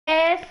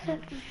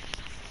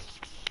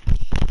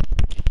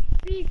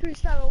Be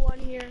Cristobal 1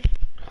 here.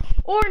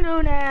 Or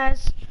known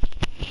as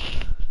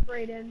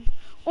Brayden.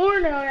 Or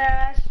known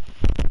as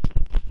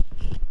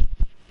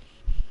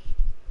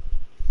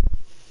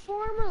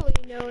Formerly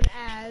known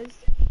as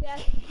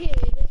Death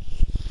Kid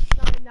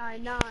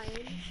 999.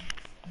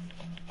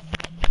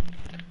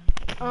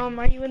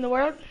 Are you in the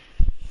world?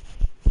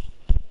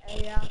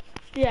 Yeah.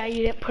 Yeah,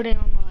 you didn't put it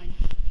online.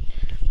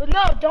 But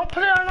no, don't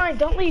put it online.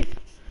 Don't leave.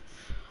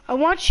 I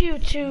want you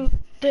to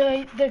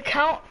the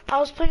account. I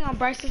was playing on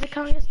Bryce's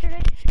account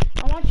yesterday.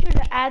 I want you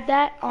to add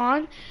that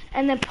on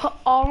and then put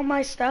all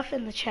my stuff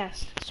in the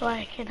chest so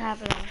I can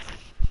have it on.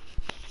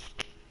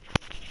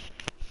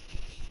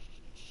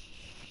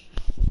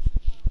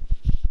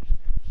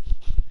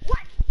 What?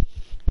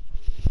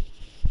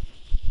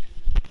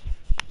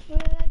 Well,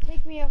 that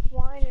take me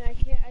offline, and I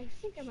can't. I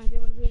think I might be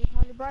able to be in the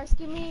car. Bryce,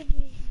 give me a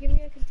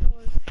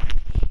controller.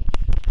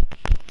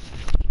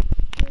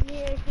 Give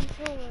me a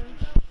controller.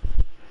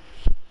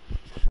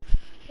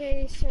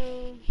 Okay, so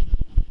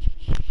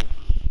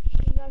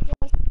I'm not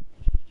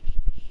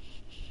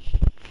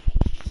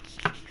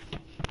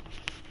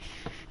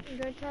I'm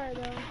gonna try it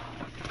though.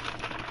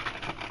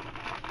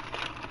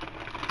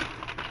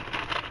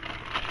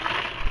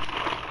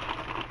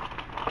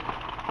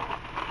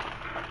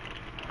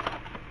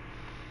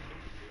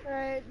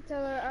 Alright,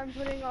 Taylor, I'm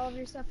putting all of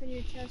your stuff in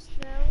your chest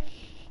now.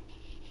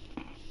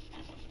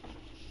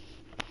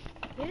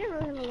 You didn't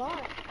really have a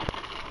lot.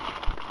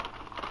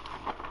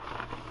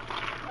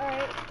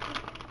 Alright.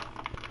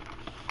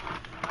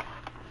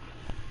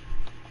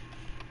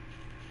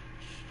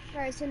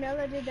 Alright, so now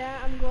that I did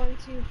that, I'm going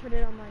to put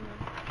it on my name.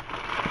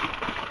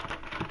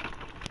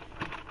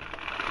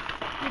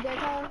 You there,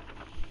 Tyler?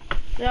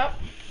 Yep.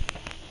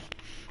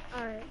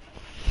 Alright.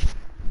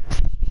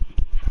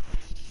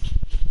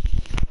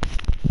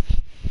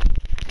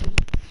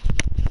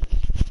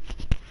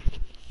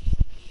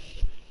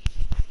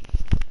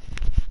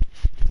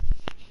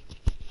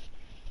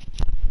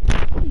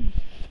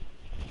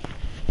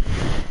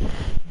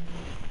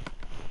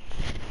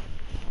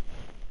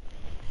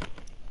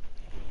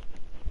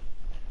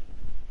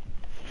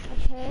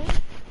 Okay.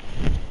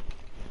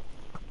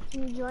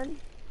 Can you join?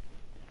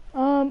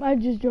 I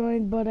just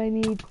joined, but I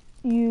need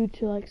you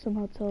to like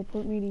somehow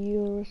teleport me to you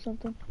or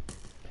something.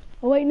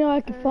 Oh wait, no,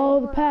 I can follow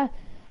the path.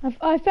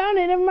 I found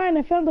it. Never mind.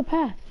 I found the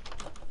path.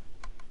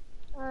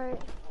 Alright.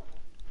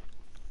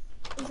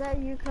 Is that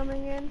you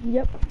coming in?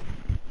 Yep.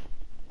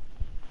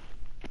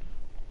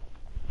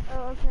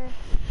 Oh, okay.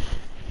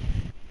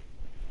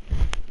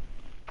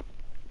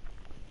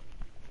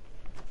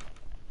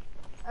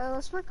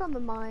 Let's work on the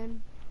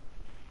mine.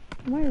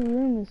 My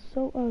room is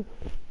so ugly.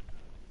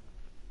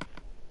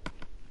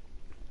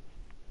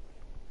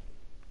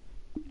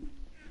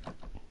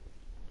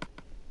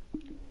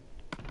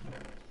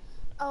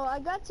 Oh, I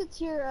got to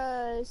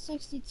tier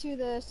 62,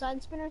 the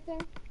side spinner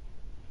thing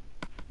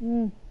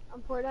Mm.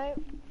 on Fortnite.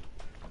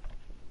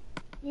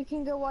 You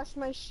can go watch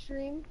my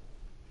stream.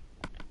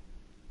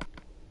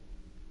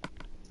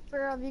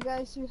 For all of you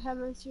guys who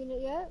haven't seen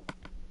it yet.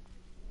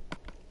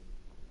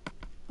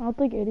 I don't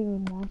think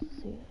anyone wants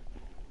to see it.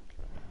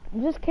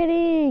 I'm just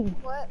kidding.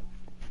 What?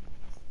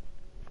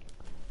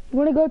 You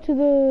want to go to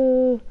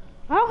the...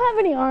 I don't have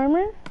any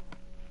armor.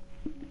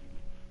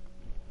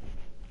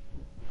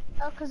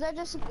 Oh, cause I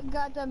just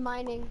got done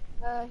mining.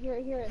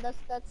 Here. That's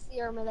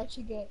the armor that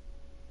you get.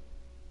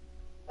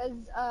 Cause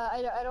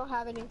I don't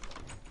have any.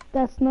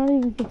 That's not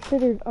even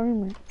considered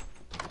armor.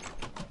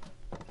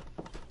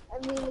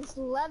 I mean, it's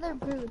leather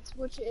boots,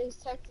 which is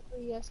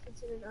technically yes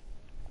considered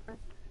armor.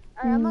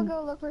 Alright, I'm gonna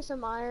go look for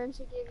some iron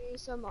to give you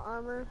some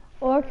armor.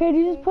 Or could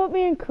you just put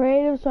me in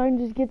creative so I can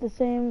just get the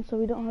same so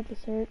we don't have to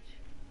search?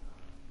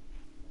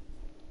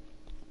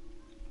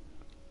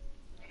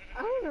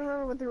 I don't even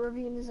remember what the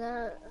ravine is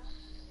at.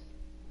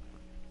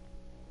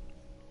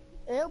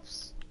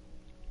 Oops.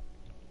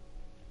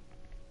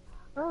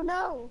 Oh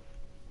no.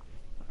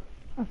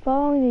 I'm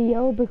following the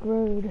yellow brick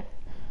road.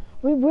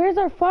 Wait, where's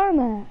our farm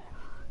at?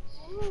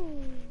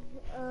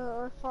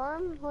 Our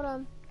farm? Hold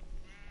on.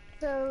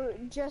 So,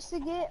 just to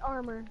get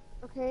armor,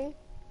 okay?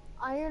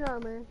 Iron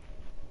armor.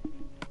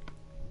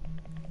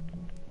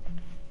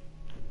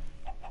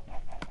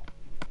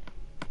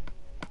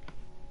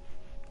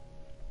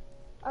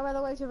 Oh, by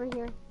the way, it's over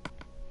here.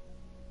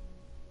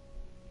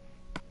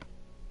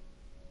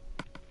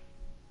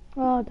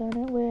 Oh, darn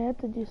it. Wait, I have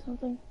to do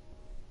something.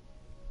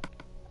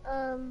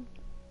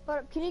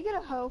 But can you get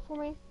a hoe for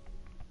me?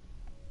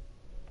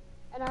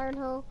 An iron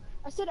hoe?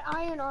 I said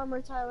iron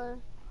armor, Tyler.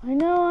 I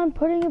know, I'm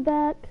putting it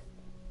back.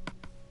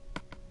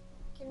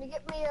 Can you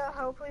get me a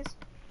hoe, please?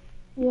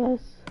 Yes.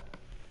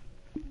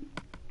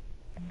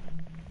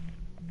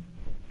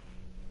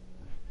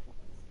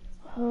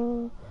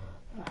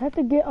 I have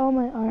to get all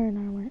my iron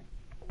armor.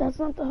 That's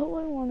not the hoe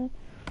I wanted.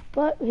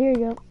 But, here you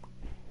go.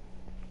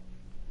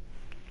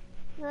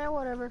 Yeah,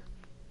 whatever.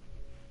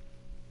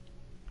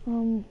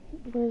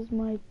 Where's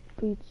my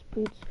boots?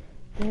 Boots.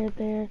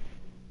 There.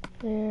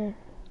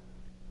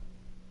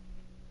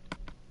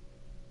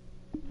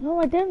 No,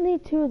 I didn't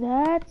need two of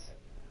that.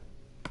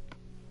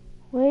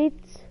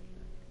 Wait.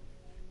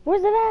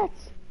 Where's it at?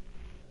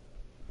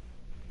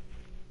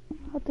 I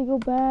have to go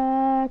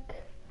back.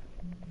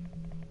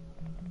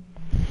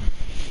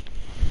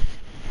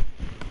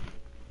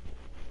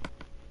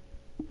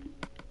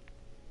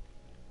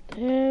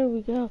 There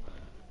we go.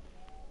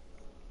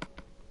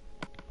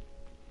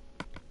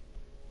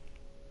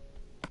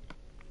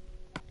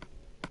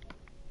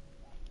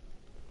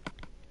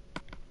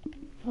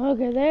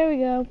 Okay, there we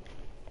go.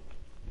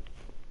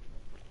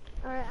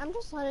 Alright, I'm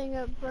just lighting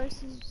up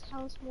Bryce's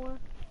house more.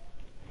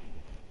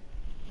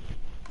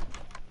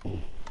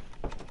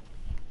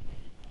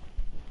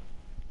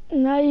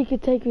 Now you can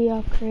take me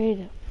off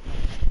creative.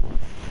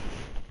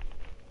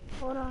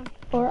 Hold on.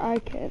 Or I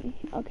can.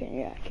 Okay,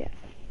 yeah, I can.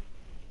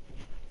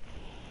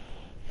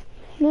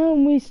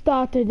 Then we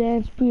start to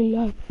dance, be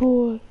like,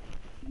 boy.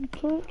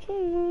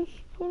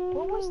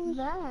 What was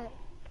that?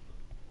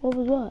 What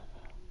was what?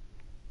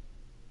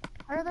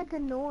 I heard like a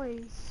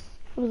noise.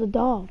 It was a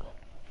dog.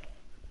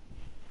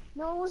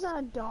 No, it wasn't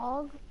a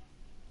dog.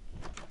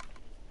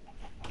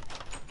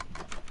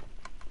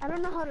 I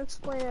don't know how to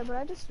explain it, but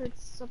I just heard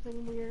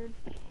something weird.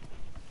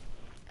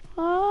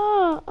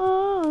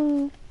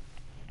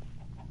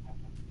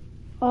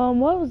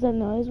 What was that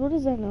noise? What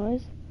is that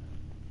noise?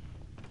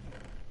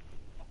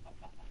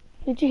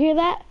 Did you hear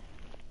that?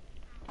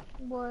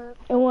 What?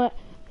 It went.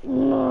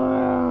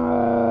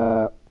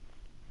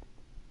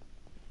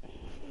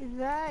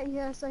 That?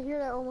 Yes, I hear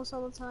that almost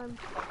all the time.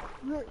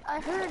 But I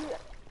heard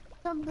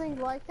something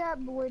like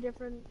that, but way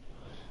different.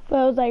 But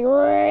it was like.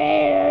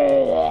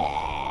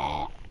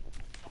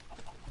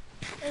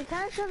 It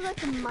kind of sounds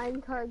like a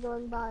minecart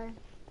going by.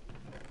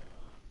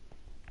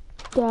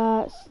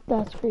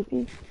 That's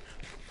creepy.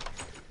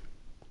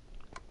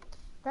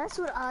 That's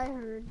what I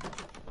heard.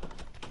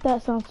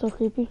 That sounds so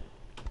creepy.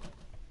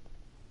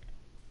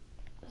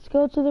 Let's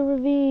go to the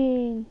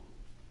ravine.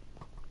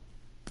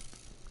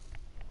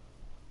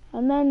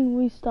 And then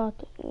we start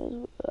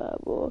to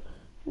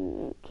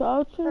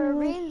The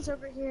ravine's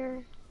over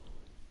here.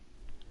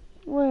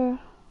 Where?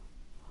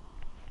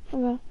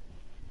 Okay.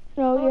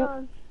 Oh, Hold yep.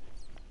 on.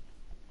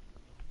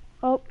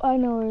 Oh, I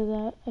know where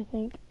that, I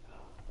think.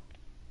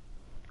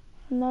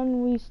 And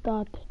then we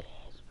start to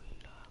dance.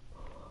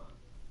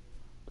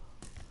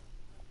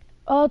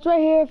 Oh, it's right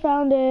here.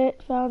 Found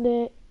it. Found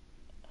it.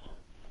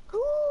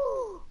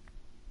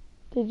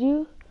 Did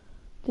you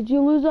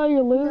lose all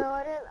your loot? No,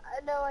 I didn't.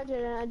 No, I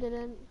didn't. I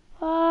didn't.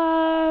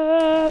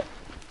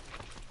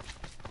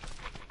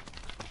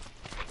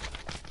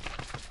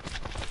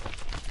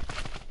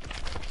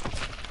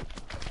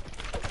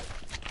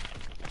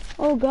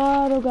 Oh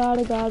god, oh god,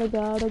 oh god, oh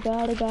god, oh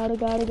god, oh god, oh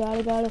god, oh god,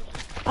 oh god.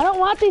 I don't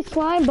want these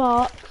slime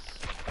blocks.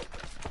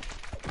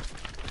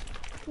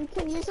 You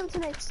can use them to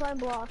make slime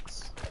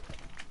blocks.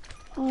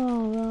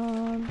 Oh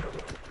god.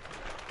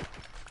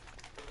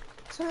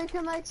 So we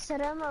can like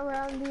set them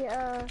around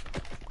the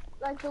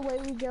like the way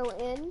we go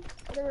in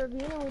the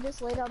ravine, and we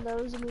just lay down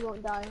those and we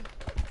won't die.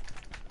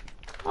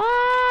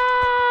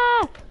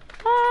 Ah!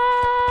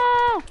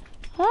 Ah!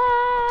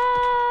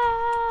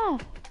 Ah!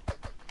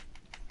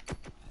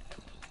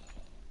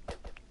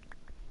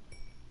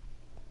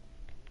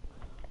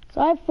 So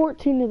I have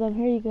 14 of them.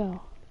 Here you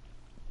go.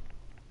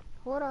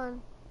 Hold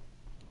on.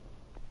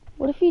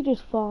 What if you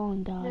just fall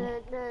and die?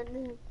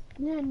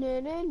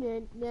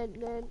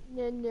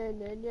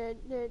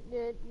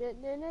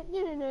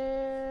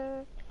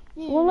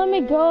 Won't let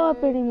me go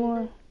up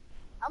anymore.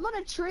 I'm on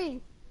a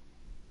tree.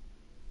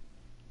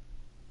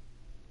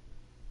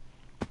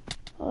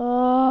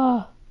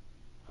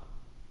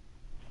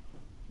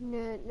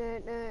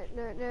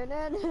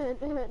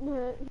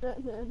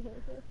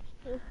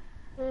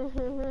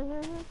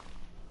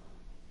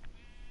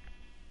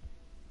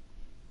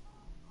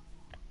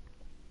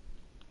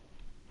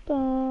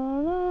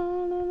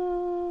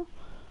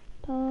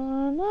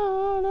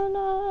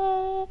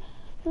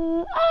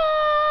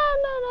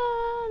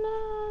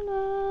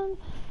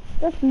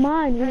 That's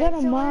mine. You got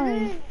a So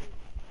mine.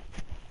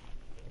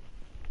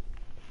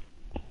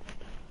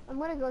 I'm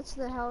gonna go to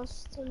the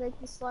house to make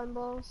the slime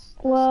balls.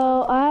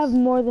 Well, I have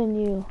more than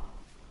you.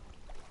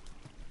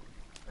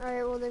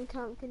 Alright, well then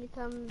can you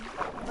come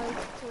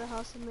like to the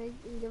house and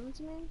give them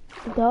to me?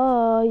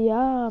 Duh,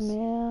 yeah,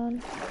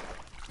 man.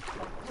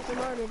 Because I'm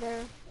already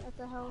there at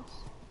the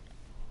house.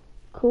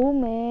 Cool,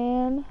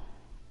 man.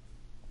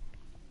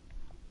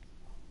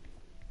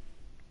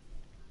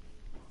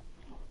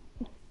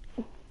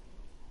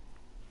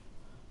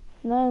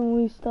 Then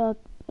we start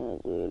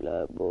as we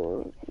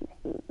labor.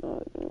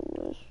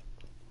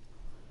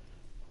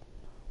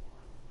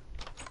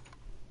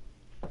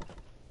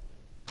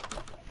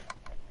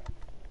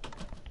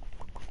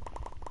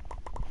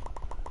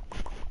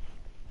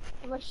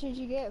 How much did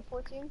you get?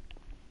 14?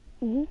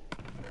 I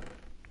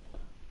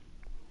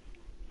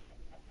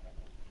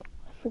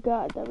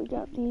forgot that we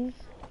got these.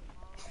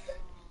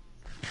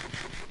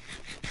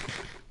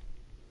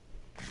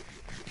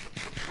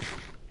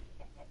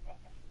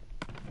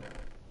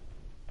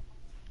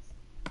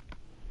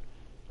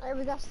 Alright,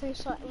 we got three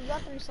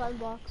slime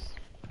blocks.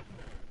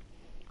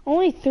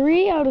 Only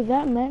 3 out of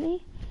that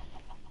many?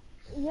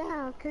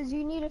 Yeah, because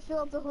you need to fill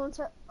up the whole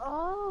entire.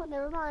 Oh,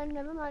 never mind,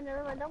 never mind,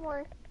 never mind. Don't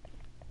worry.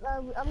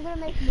 I'm gonna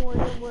make more.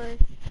 Don't worry.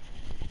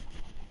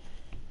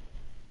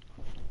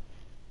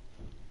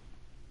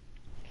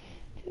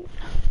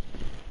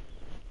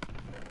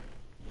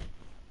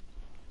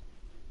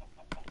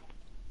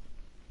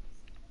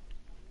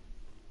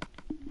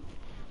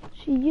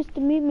 She used to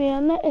meet me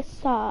on the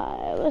east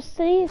side. Let's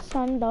see,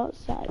 sun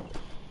outside.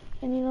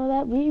 And you know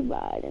that we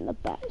ride in the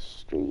back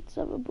streets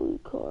of a blue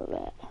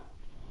Corvette.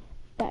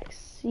 Back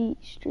seat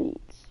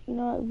streets. You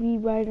know what? We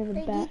ride in the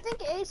Hey, do you back.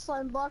 think 8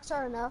 slime blocks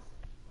are enough?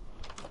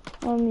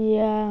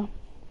 Yeah.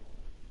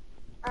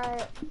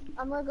 Alright,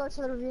 I'm gonna go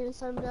to the ravine and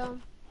set them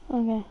down.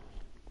 Okay.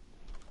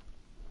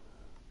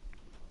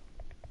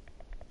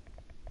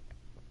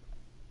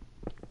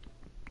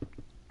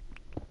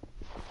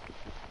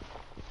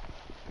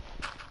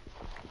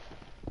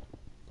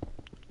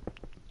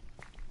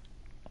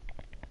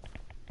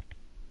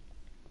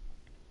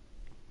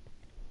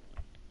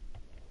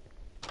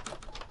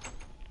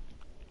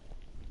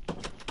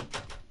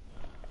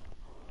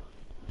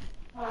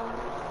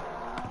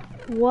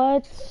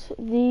 What's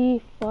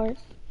the fart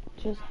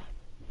just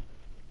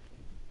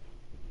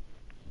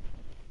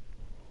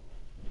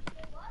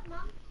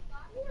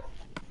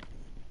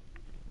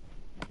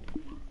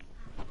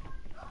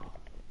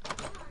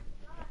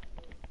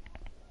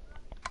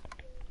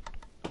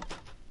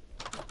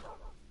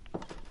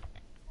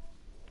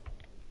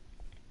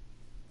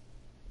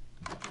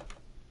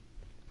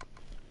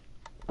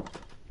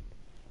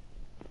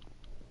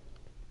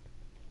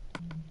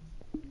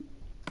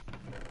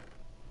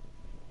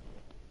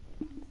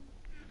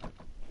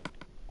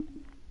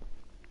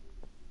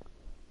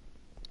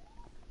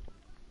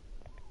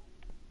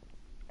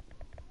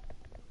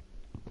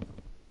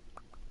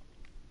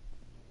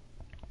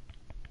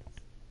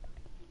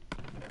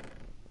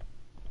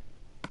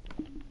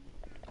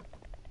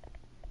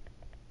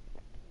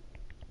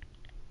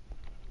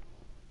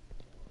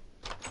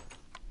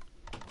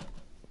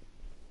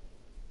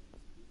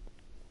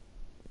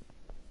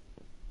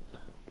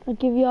I'll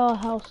give y'all a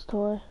house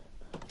tour.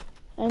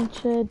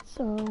 Entrance,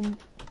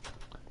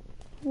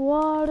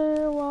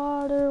 water.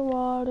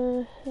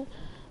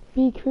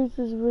 B.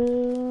 Cruz's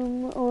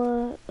room,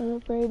 or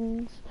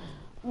Braden's,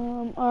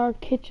 our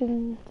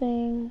kitchen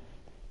thing,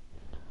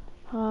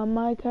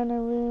 my kind of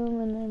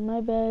room, and then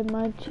my bed,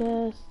 my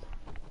chest,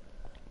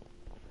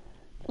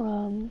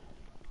 the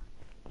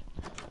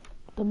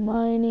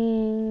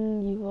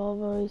mining, you've all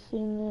already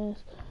seen this,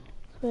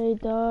 it's very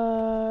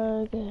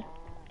dark,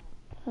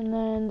 and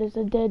then there's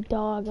a dead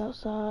dog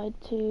outside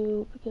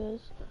too, because,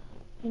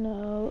 you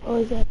know,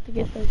 always have to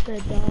get those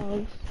dead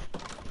dogs.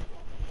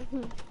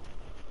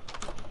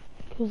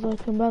 Cause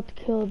like I'm about to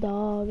kill a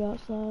dog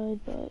outside,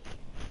 but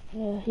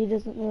yeah, he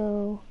doesn't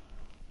know.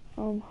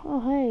 Oh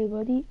hey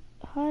buddy,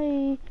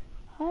 hi.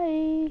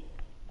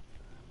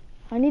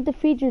 I need to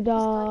feed your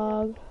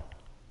dog.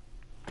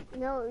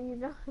 No, you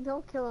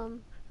don't kill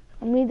him.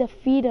 I need to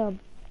feed him.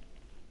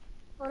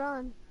 Hold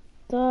on.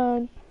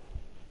 Done.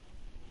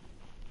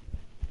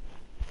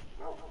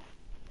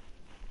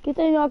 Get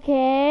in your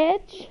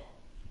cage.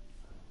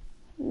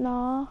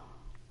 Nah.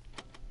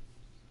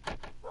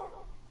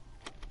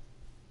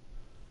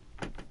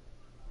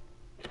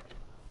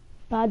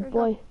 Bad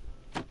boy.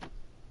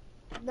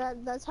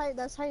 That's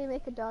how you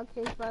make a dog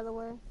cage, by the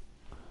way.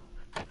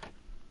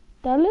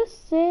 That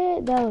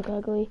look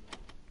ugly.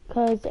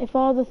 Cause if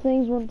all the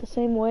things went the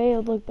same way, it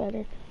would look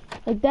better.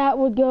 Like that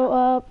would go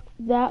up,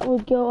 that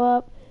would go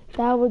up,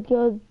 that would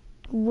go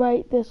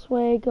right this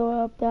way, go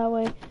up that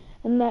way,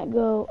 and that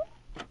go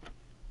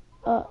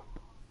up.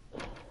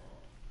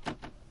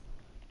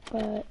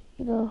 But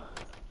you know.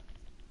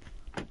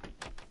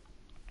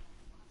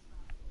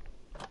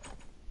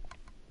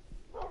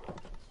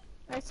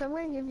 Alright, so I'm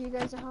gonna give you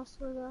guys a house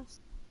tour of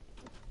this.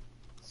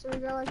 So we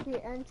got like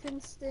the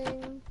entrance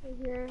thing right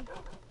here.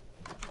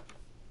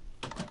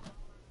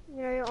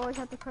 You know, you always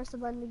have to press the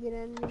button to get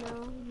in, you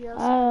know. You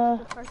also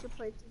have to press the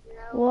plate to get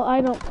out. Well, I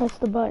don't press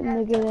the button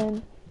to get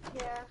in.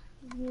 Yeah,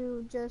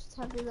 you just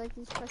have to like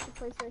these pressure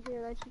plates right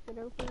here that you can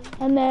open.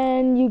 And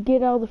then you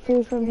get all the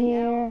food from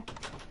here.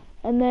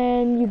 And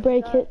then you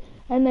break it,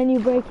 and then you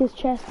break his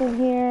chest in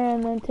here,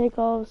 and then take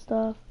all the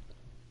stuff.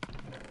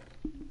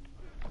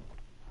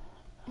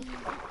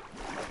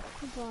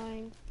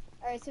 Fine.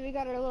 Alright, so we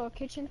got our little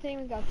kitchen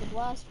thing. We got the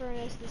blast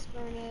furnace, this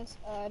furnace.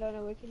 I don't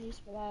know what we can use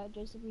for that,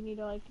 just if we need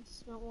to like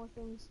smelt more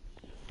things.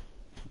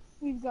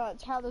 We've got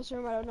Tyler's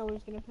room. I don't know what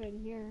he's gonna put in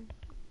here.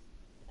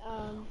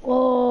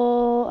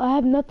 Well, I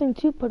have nothing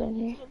to put in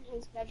here.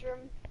 His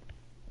bedroom.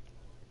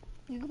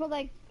 You can put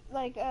like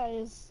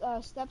his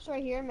steps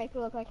right here and make it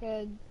look like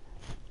a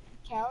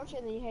couch,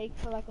 and then you can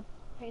put like a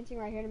painting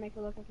right here to make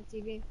it look like a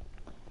TV.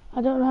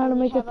 I don't know how to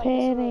make a like,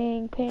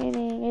 painting.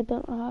 I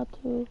don't know how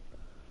to.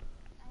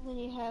 And then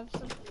you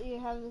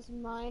have this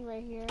mine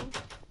right here.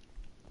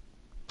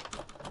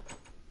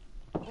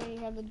 And you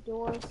have the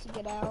doors to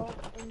get out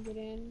and get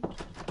in.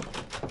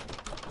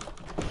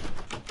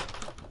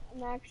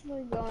 I'm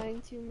actually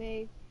going to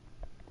make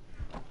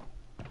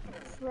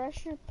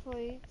pressure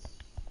plates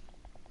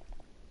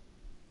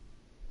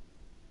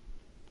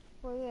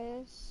for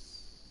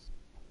this.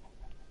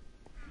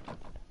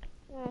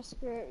 Ah,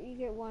 screw it. You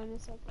get one.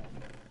 It's okay.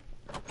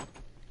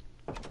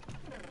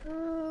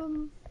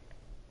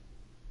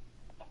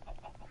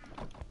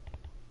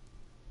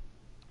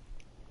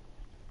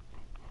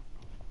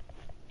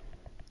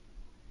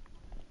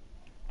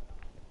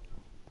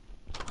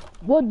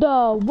 What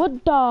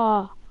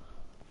the?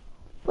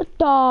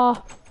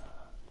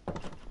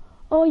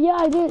 Oh yeah,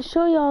 I didn't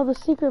show you all the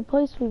secret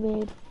place we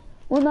made.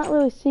 Well, not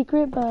really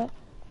secret, but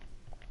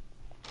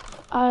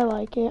I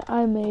like it.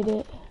 I made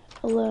it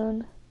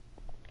alone.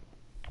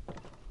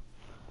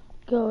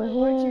 Go ahead.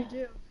 What'd you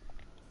do?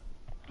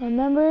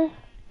 Remember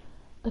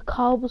the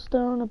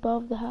cobblestone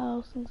above the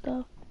house and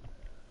stuff?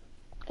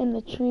 And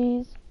the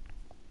trees?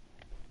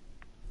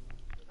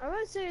 I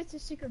wouldn't say it's a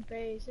secret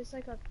base. It's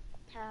like a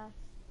path.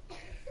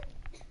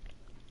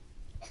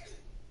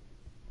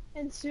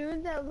 And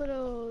soon that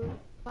little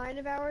mine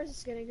of ours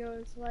is gonna go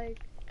into like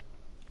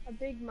a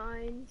big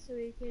mine, so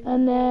we can.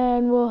 And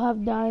then we'll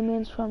have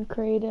diamonds from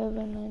creative,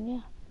 and then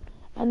yeah,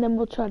 and then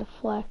we'll try to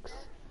flex,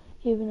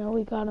 even though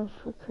we got them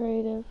for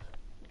creative.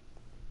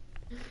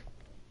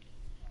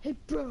 Hey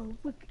bro,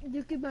 look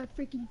at my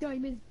freaking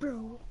diamonds,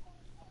 bro.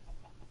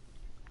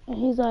 And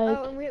he's like,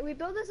 oh, and we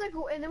built this like,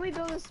 and then we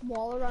built this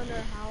wall around our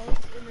house,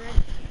 and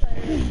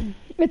then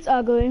it's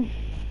ugly.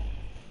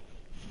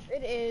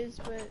 it is,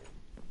 but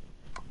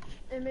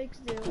it makes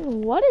do.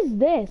 What is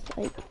this?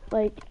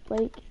 Like,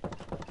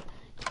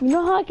 you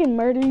know how I can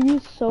murder you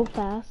so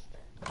fast?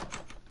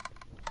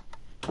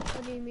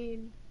 What do you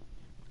mean?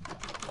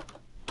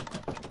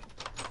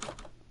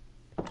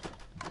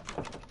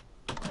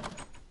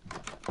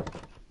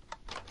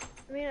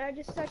 I mean, I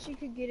just thought you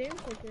could get in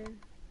quicker.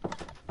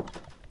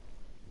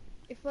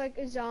 If like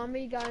a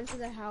zombie got into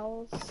the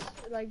house,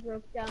 like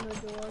broke down the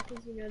door,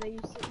 because you know they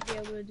used to be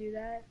able to do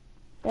that.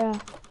 Yeah.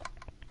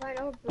 Fine,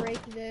 I'll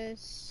break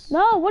this.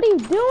 No, what are you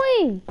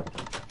doing?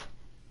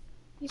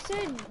 You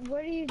said,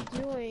 what are you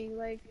doing?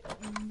 Like,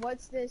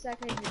 what's this I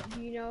can do?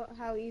 Do you know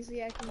how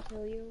easily I can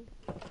kill you?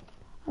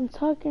 I'm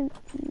talking,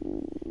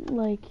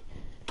 like,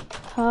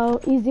 how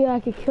easy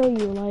I could kill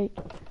you. Like,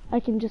 I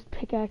can just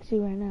pickaxe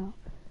you right now.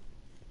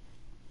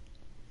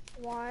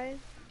 Why?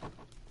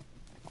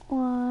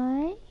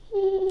 Why?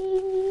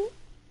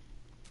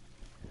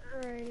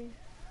 Alrighty.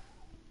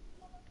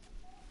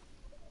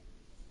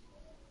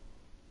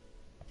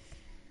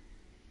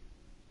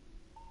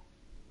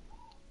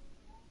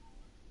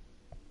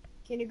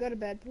 Can you go to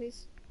bed,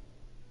 please?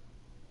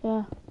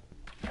 Yeah.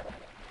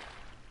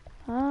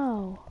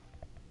 Oh.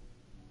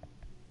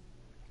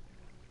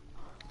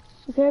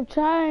 Okay, I'm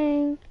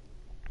trying.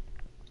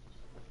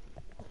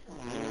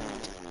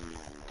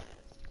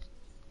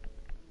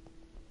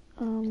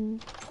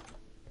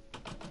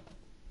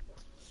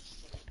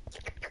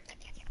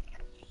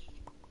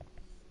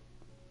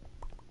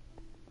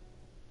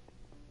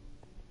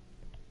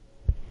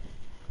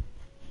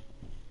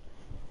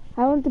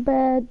 I went to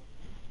bed.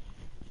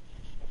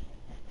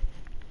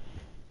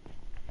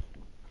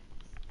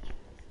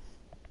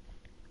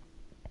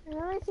 The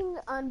only thing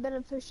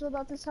unbeneficial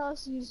about this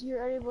house is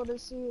you're able to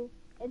see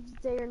it's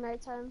day or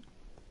nighttime.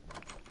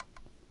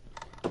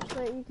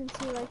 But you can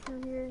see like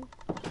through here.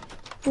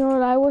 You know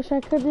what I wish I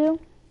could do?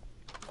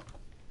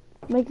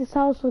 Make this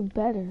house look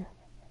better.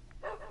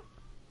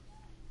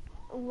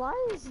 Why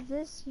is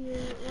this here?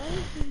 Why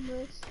did you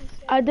mix this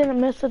up? I didn't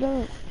mess it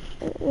up.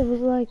 It was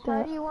like How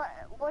that. do you want?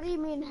 What do you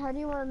mean? How do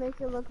you want to make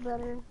it look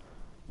better?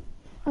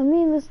 I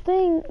mean, this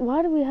thing,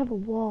 why do we have a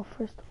wall,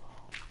 first of all?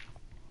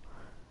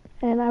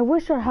 And I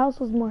wish our house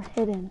was more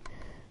hidden.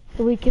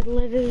 So we could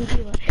literally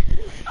be like,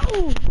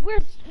 oh,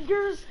 where's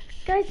your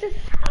guys'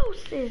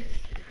 houses?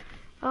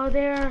 Oh,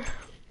 they're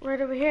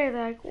right over here.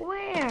 They're like,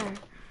 where?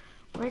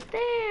 Right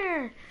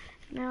there.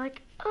 And they're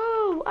like,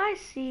 oh, I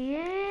see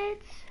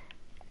it.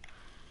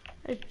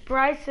 Like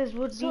Bryce's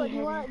would So be do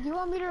you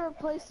want me to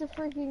replace the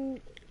freaking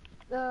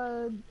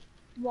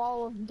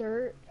wall of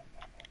dirt?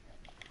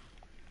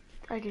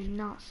 I did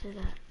not say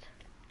that.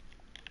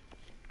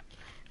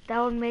 That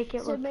would make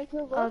it So look make it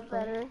look ugly.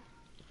 better.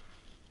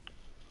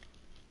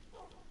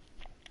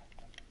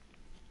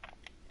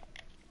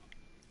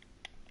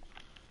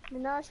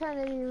 I'm not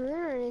trying to be rude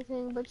or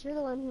anything, but you're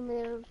the one who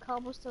made a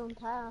cobblestone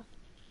path.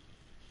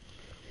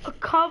 A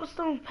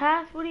cobblestone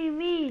path? What do you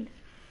mean?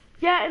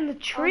 Yeah, in the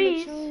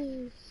trees. On the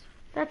trees.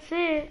 That's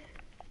it.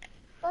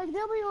 Like,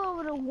 they'll be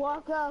able to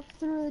walk up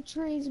through the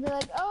trees and be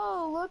like,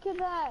 oh, look at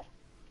that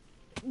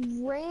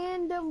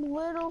random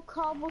little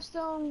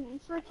cobblestone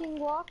freaking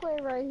walkway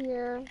right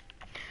here.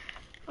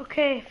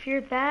 Okay, if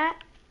you're that,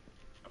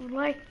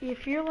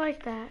 if you're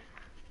like that.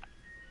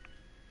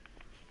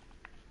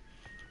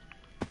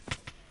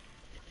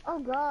 Oh,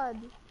 God.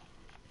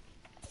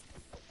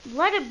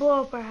 Let it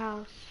blow up our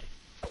house.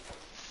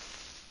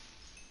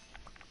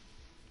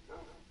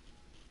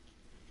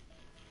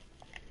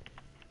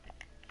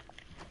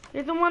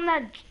 You're the one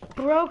that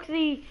broke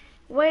the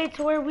way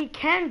to where we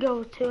can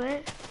go to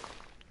it.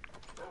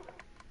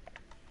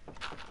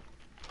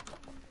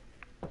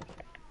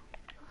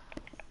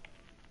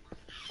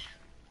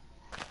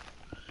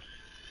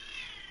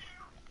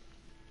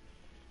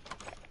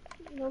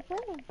 Okay.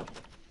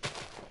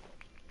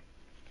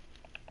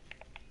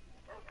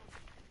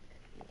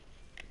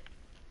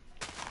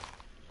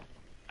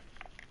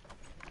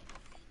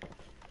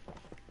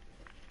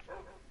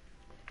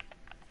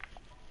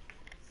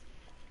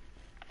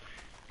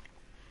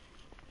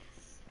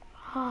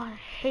 Oh, I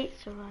hate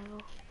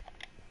survival.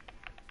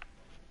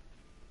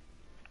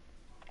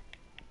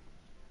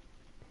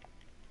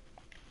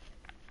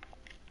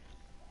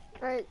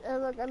 Alright,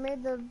 look, I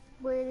made the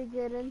way to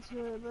get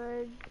into it,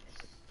 but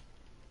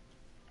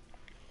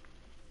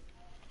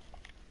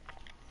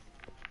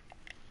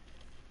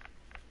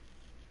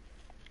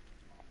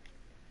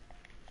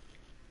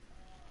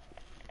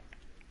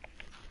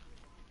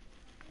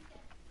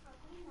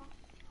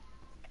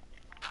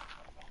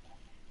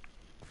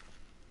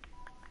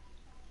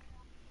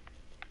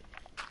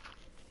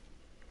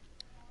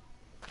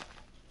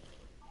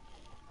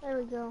there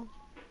we go.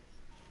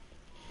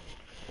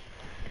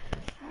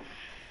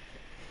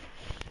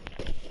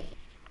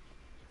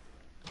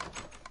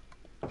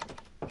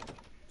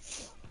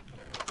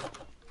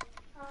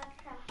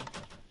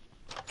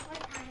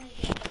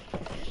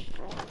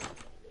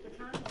 The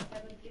time is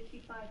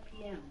 7:55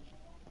 p.m.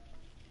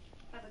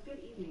 Have a good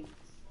evening.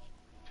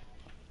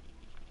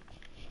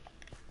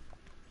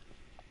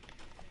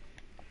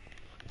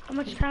 How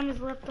much time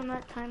is left on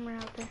that timer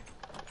out there?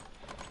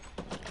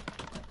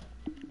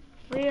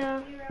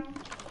 Leah. 0.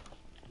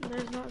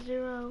 There's not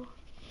 0.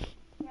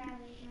 Yeah,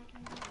 there's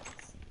nothing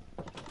else.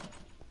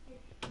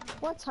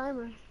 What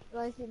timer?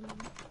 Like,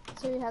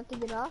 so you have to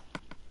get off?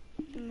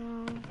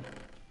 No.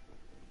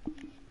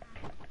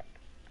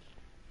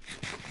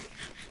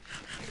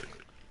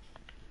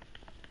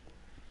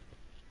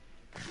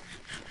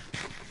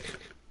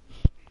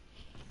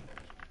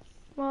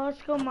 Well,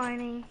 let's go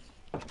mining.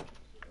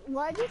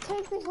 Why'd you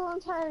take this whole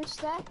entire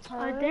stack,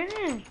 I Tyler?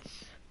 didn't.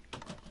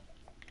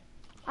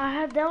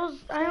 I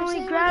You're only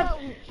saying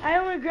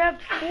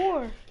grabbed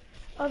 4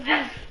 of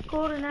these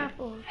golden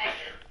apples.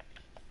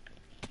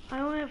 I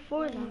only have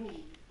 4 of them.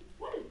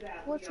 What is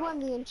that? Which one,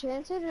 the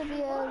enchanted or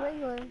the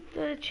regular?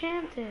 The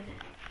enchanted.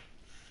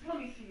 Let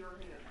me see your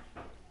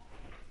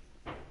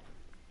hand.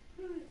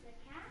 Who's the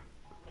cat?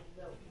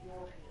 No, your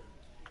hand.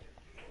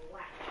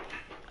 Black.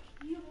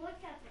 You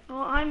looked at the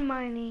Oh, I'm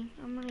mining.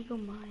 I'm gonna go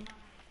mine.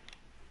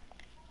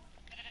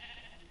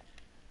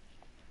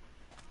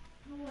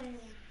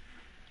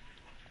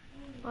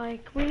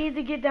 Like, we need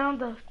to get down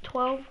to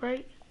 12,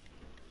 right?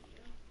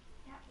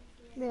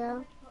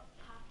 Yeah.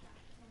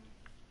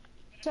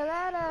 So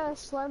that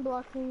slime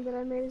block thing that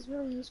I made is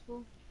really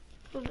useful.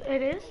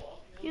 It is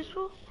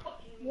useful?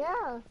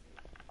 Yeah.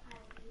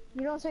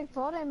 You don't take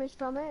fall damage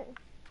from it.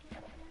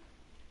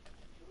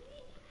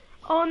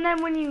 Oh, and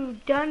then when you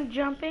done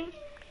jumping,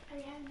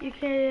 you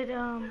could,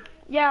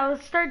 yeah,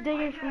 let's start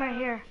digging for my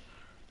hair.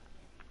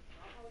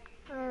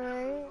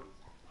 Alright.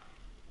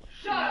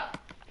 Shut up!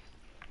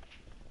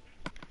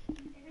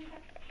 Isn't the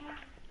cat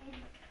in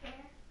there?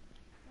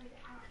 Or is it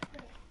out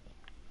there?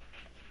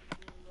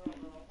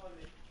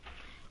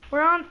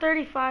 We're on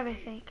 35, I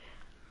think.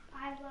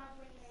 I love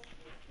when there's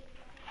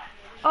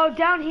Oh,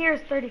 down here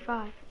is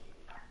 35.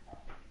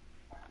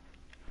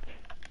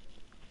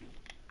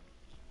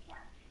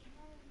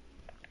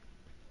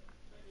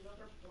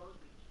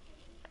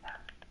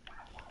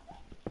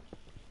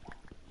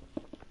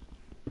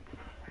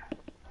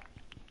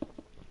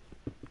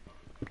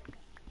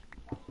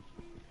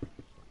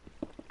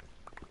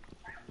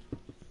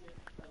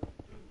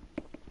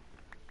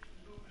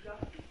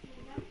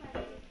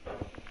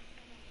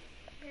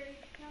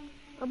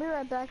 I'll be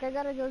right back. I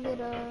gotta go get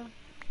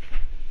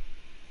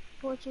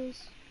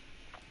torches.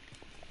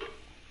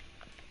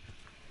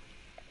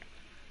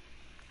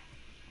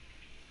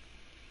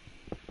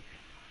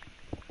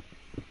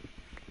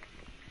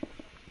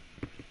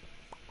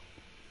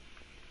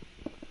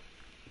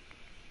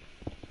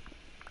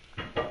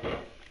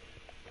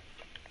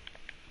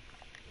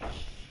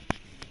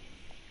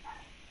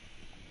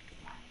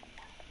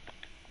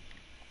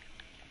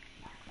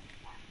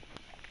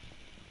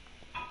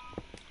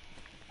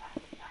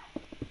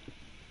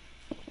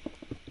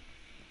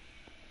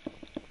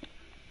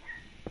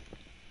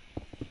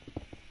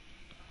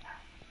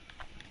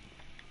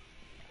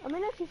 Let me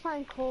know if you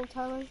find coal,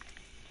 Tyler.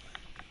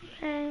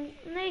 And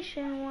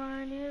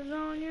Nationwide is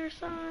on your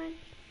side.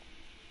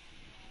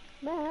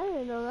 Man, I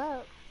didn't know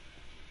that.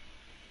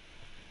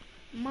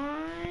 I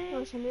Mine.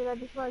 wish I knew that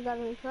before I got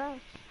in the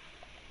crash.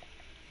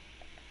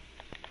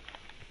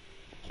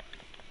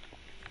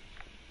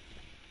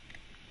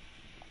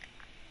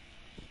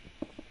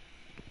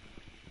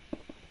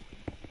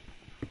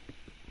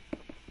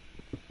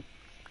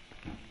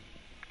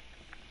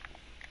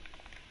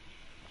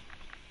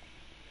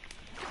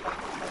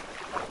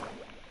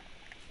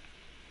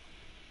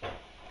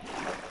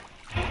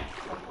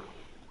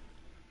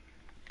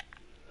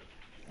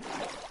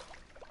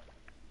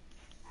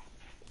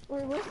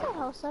 Wait, where's the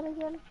house at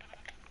again?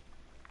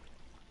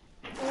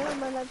 I never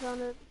mind, I found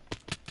it.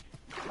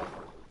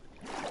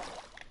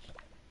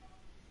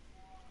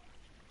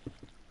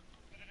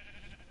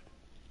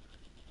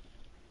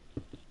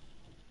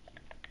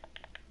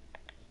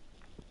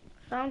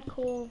 Found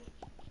coal.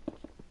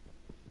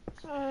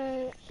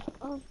 Alright,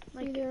 I'll be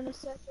Like- there in a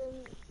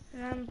second.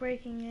 And I'm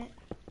breaking it.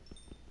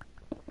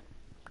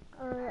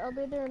 Alright, I'll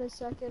be there in a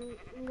second.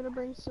 I'm gonna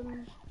bring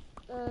some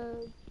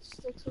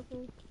sticks with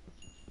me.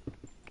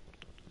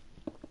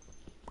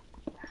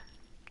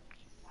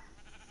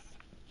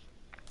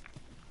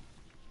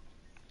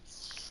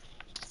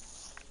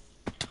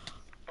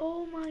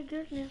 Oh my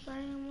goodness, I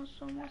almost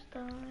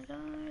died.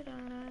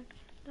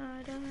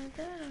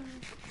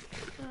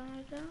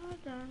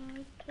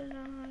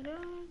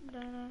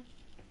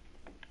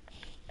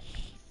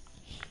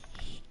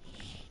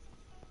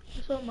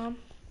 What's up, Mom?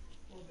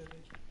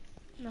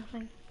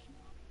 Nothing.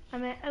 I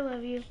meant, I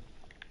love you.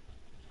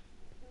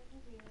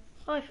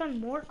 Oh, I found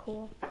more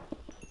coal.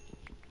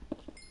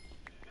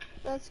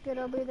 That's good,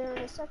 I'll be there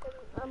in a second.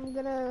 I'm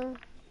gonna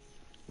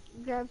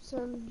grab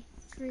some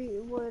tree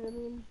wood, I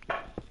mean.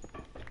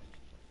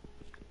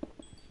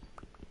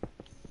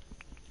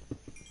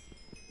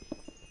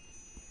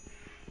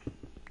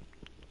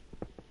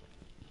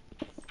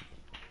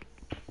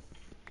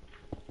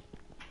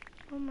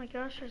 Oh my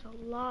gosh, there's a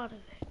lot of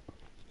it.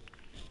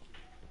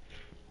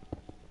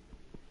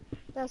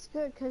 That's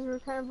good, because we're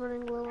kind of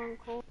running low on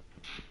coal.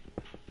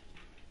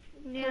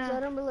 Because Yeah. I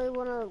don't really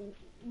want to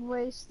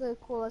waste the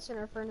coal that's in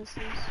our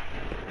furnaces.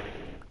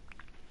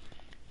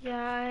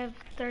 Yeah, I have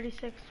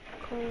 36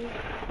 coal.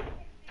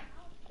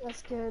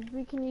 That's good.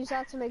 We can use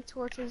that to make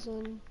torches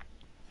and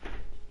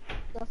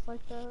stuff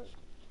like that.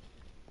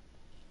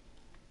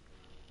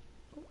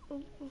 Ooh,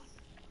 ooh, ooh.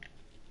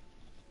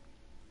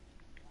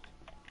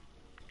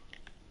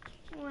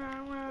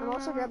 I'm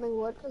also grabbing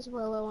wood because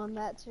we're low on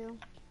that too.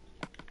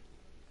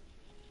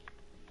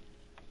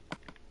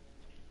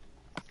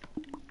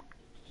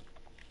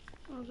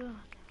 Oh god.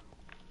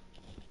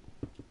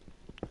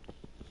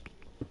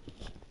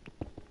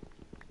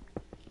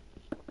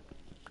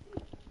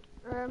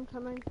 Alright, I'm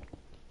coming.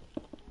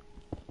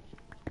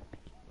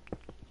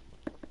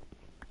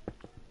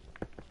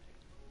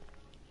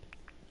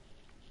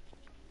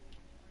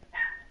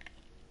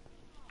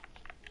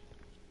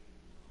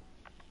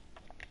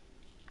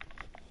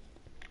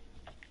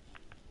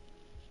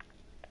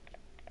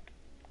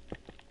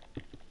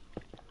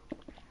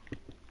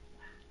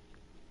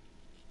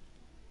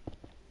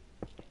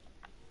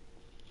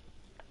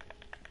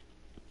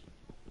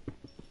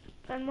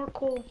 Find more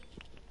coal.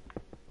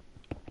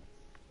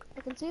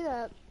 I can see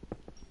that.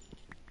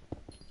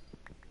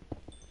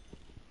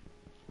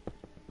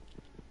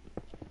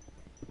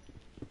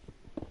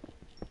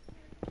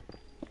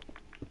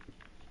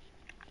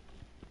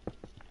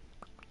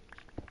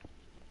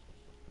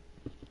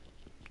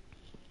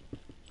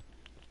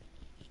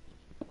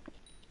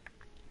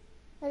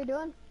 How you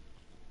doing?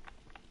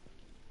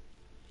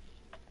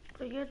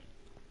 Pretty good.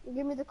 You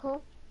give me the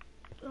coal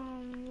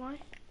Why?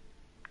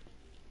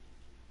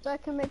 so I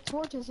can make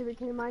torches if we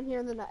can mine here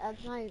in the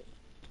at night.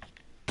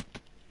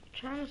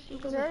 Trying to see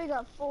Because what I already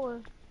got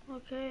 4.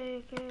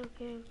 Okay.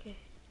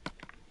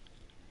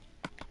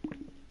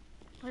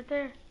 Right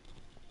there.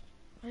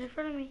 Right in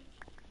front of me.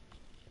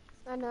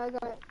 I know, I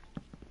got it.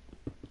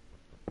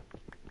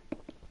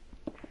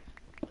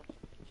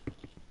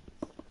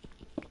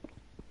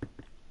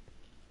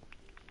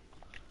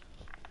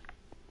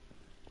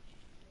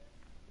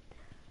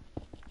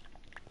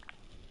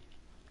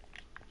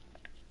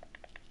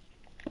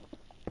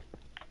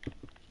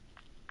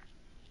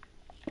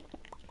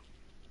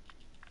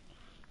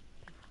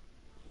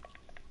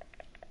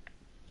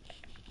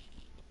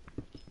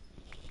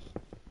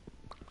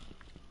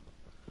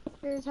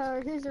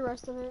 Here's the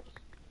rest of it.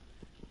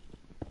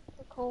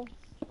 The coal.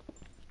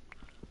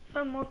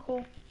 Found more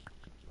coal.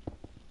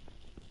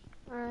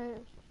 Alright.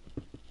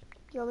 Do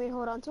you want me to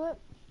hold on to it?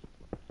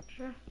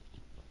 Sure.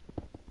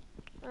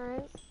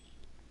 Alright.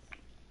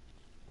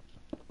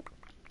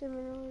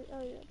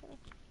 Oh, yeah, okay.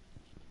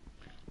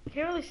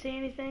 Can't really see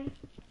anything.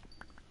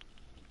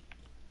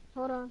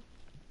 Hold on.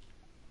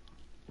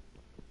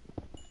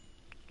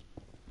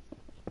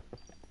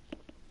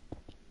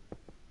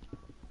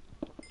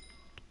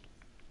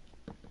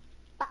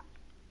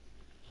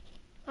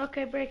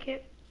 Okay, break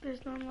it.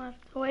 There's none left.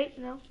 Oh wait,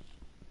 no.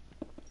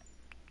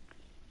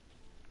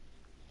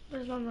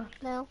 There's none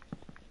left. Now.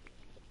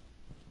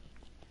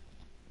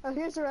 Oh,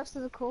 here's the rest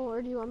of the coal,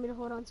 or do you want me to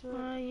hold on to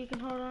it? You can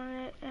hold on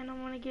it, and I'm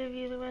gonna give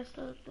you the rest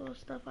of the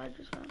stuff I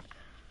just found.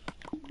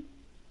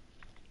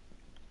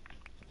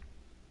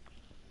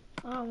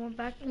 Oh, it went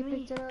back to You me.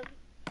 picked it up.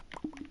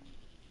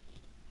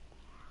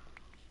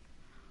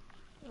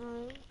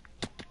 Alright.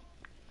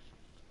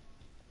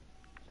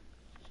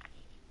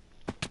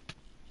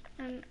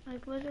 And I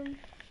literally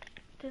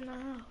did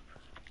not help.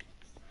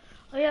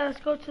 Oh yeah, let's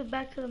go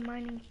back to the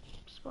mining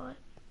spot.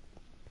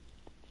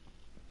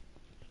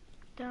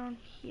 Down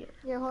here.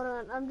 Yeah, hold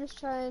on. I'm just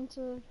trying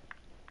to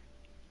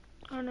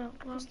Oh no,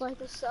 just light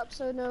this up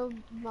so no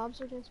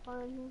mobs are gonna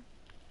spawn in here.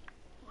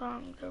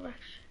 wrong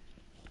direction.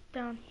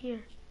 Down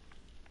here.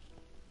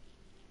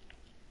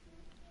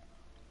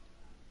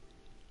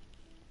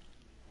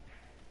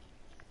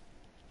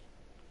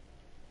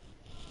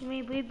 You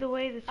may lead the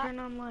way to turn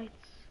on lights.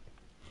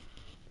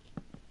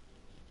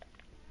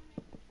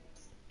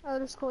 Oh,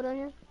 there's coal down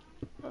here.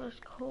 Oh, there's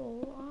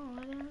coal. Oh,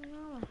 I didn't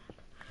know that.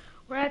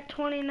 We're at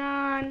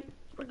 29.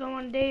 We're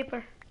going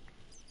deeper.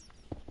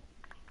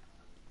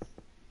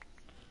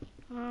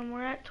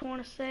 We're at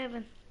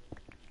 27.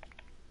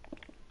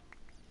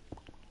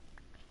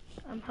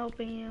 I'm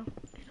helping you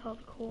get all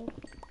the coal.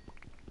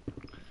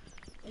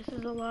 This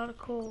is a lot of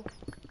coal.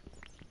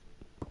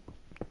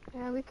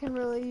 Yeah, we can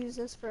really use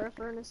this for our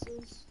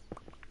furnaces.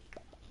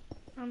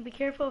 Be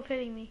careful of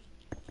hitting me.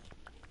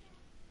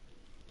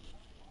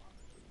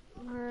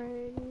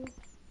 Alrighty.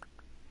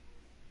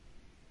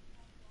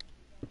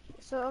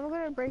 So I'm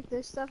gonna break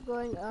this stuff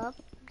going up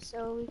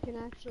so we can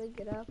actually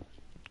get up.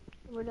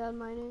 We're done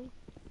mining.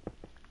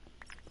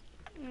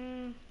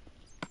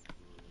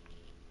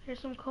 Here's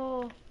some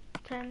coal.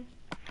 10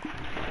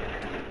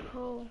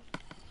 coal.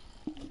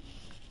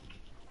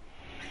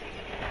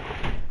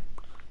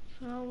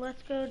 So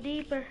let's go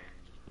deeper.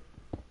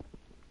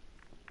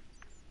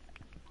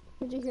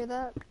 Did you hear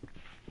that?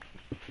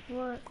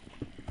 What?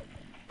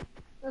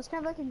 It was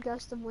kind of like a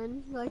gust of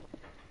wind, like.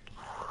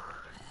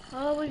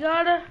 Oh, we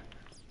got a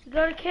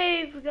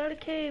cave. We got a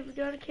cave. We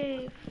got a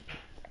cave.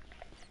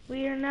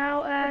 We are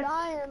now at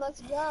Iron.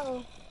 Let's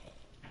go.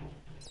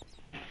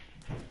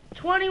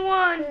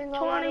 21, Clearing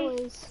all 20,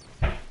 waterways.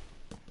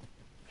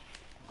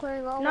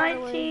 Clearing all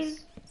 19,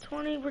 waterways.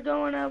 20. We're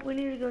going up. We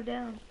need to go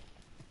down.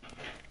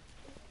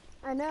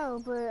 I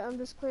know, but I'm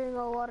just clearing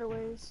all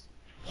waterways.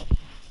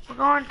 We're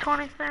going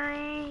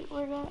 23.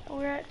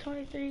 We're at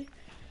 23.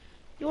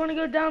 You want to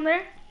go down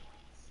there?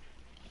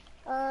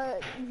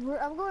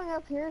 I'm going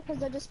up here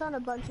because I just found a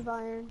bunch of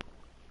iron.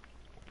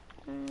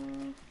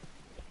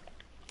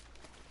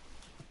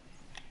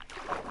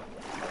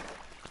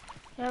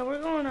 Yeah,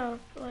 we're going up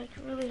like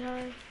really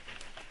high.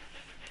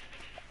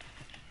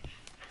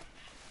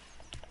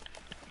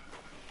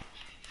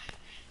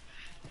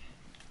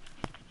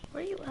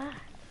 Where you at?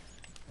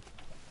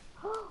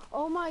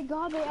 Oh my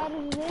god, they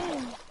added it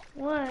in.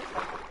 What?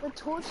 The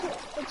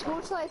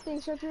torchlight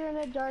thing. So if you're in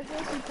the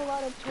darkness, you pull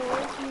out a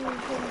torch, you can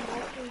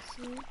actually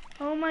see.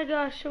 Oh my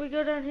gosh, should we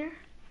go down here?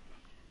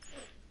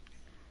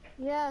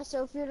 Yeah,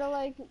 so if you're to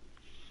like,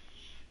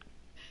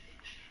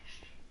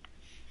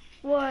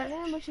 What?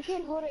 man, but you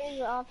can't hold it in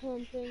your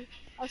offhand thing.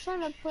 I was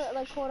trying to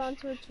hold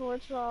onto a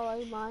torch while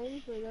I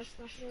mine, but that's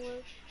not gonna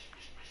work.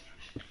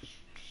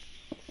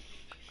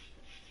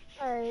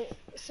 Alright,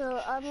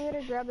 so I'm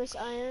gonna grab this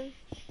iron.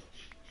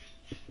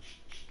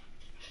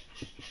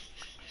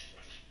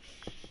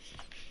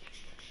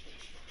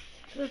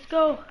 Let's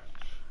go.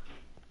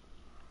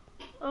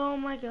 Oh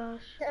my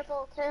gosh.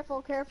 Careful,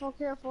 careful, careful,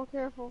 careful,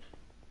 careful.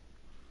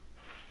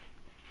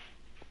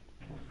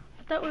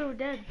 I thought we were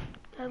dead.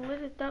 I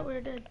literally thought we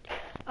were dead.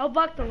 I'll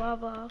block the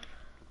lava off.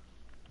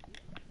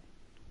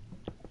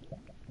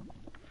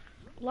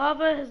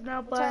 Lava has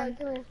now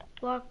been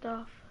blocked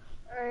off.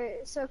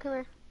 Alright, so come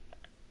here.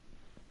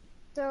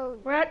 So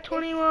we're at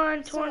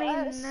 21,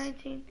 20, so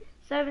 19,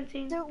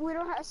 17. So we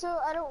don't have. So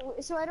I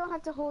don't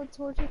have to hold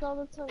torches all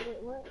the time.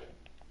 Wait, what?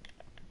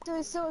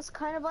 So it's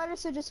kind of lighter.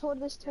 So just hold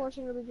this torch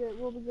and it'll be good.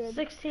 We'll be good.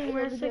 16.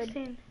 We're at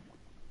 16.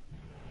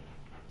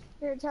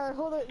 Here, Tyler,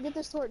 hold it. Get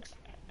this torch.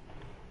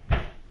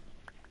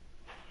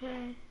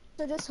 Okay.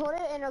 So just hold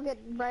it and it'll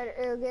get brighter.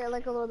 It'll get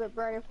like a little bit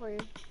brighter for you.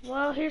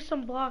 Well, here's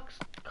some blocks,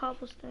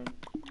 cobblestone.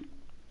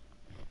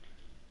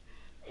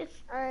 It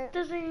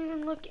doesn't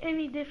even look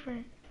any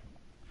different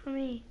for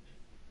me.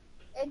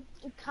 It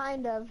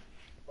kind of.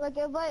 Like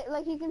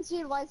you can see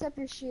it lights up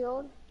your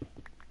shield.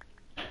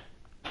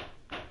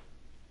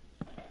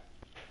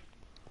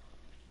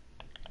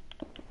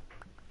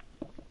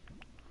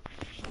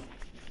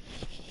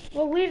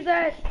 Well, leave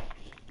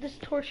this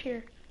torch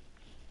here.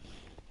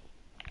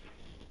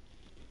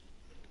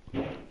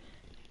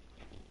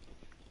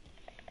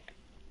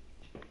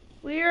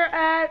 We are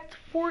at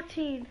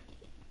 14.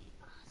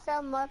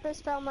 Found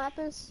lapis, found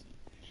lapis.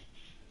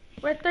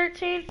 We're at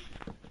 13.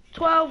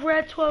 12, we're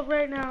at 12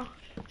 right now.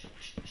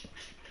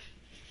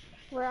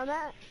 Where I'm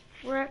at?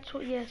 We're at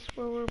 12, yes,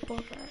 where we're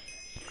both at.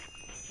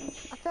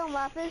 I found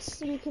lapis,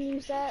 so we can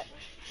use that.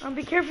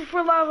 Be careful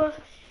for lava.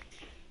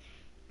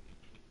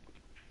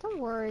 Don't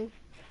worry.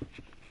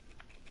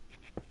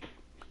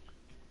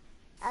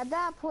 At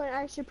that point,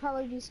 I should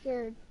probably be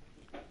scared.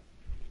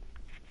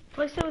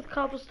 Place it with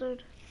cobblestone.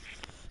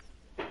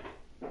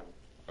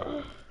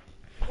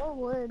 Or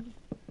wood.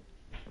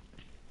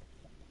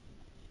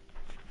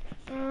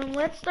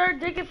 Let's start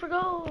digging for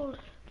gold.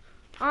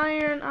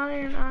 Iron,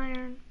 iron,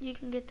 iron. You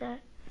can get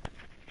that.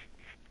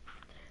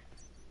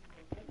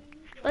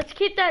 Let's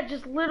keep that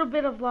just a little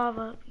bit of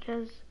lava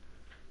because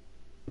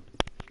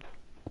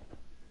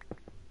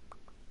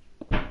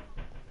I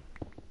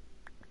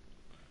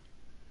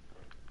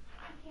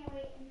can't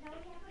wait until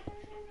we have a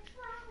dozen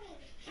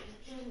flowers.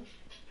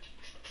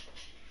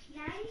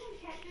 Now you can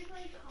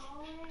technically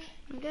call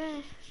it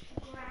okay.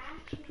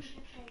 grass. You can just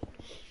say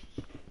grass.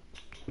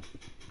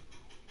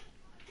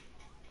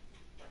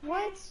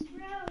 What?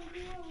 No,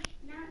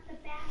 not the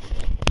back.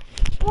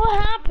 What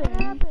happened?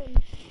 What happened?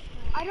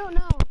 I don't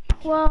know.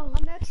 Well,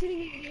 I'm not sitting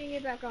here getting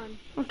it back on.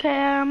 okay,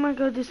 I'm gonna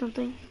go do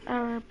something.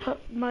 I'm gonna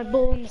put my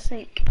bowl in the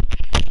sink.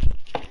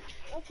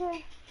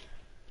 Okay.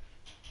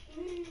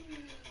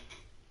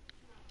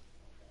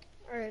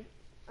 Alright.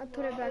 I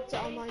put it back to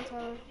online,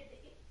 Tyler.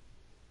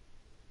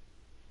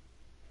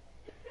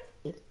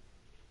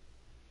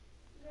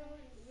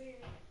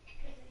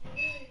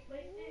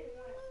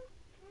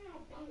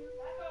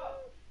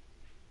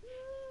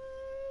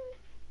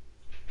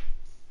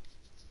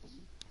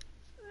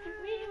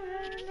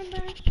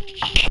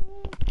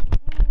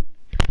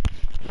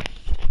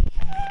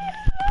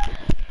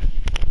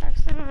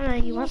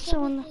 You want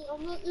someone?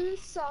 On the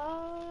east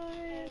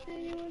side,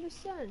 where the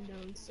sun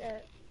don't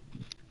set.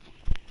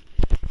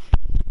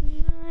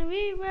 We could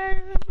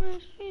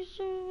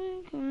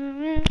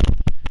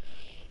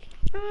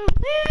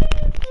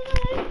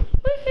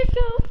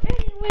go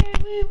anywhere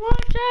we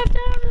want. Drive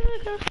down to the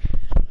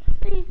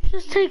coast.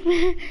 Just take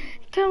me,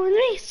 come with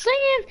me,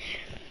 singing.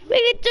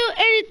 We could do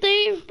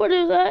anything, but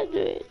if I do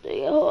it,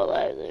 the whole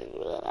life,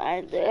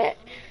 I do it.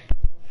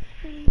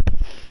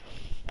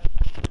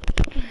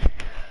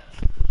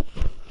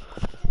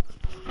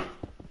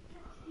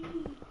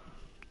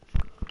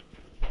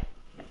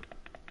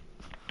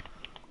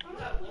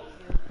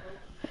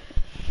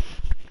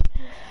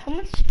 How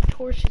much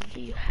torches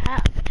do you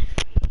have?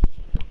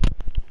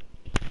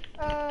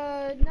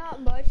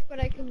 Not much, but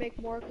I can make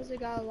more because I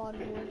got a lot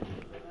of wood.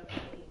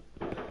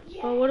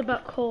 Well, what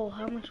about coal?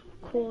 How much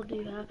coal do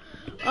you have?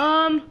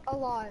 A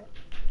lot.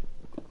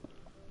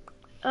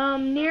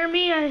 Near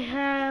me I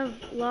have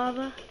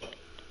lava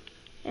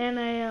and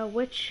a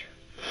witch.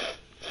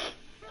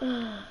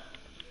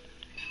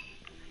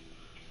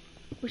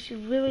 We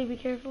should really be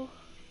careful.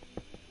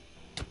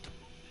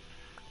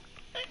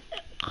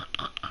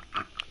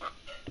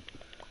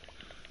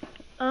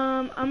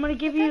 I'm gonna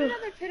give you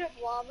another pit of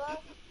lava.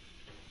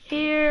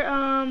 here.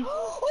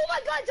 Oh my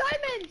God,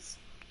 diamonds!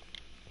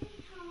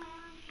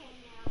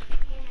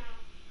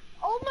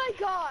 Oh my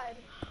God!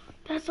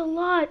 That's a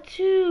lot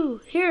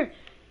too. Here,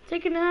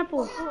 take an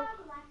apple.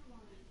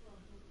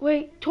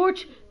 Wait,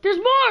 torch. There's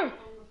more.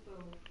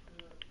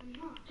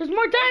 There's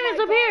more diamonds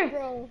up here.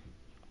 Bro.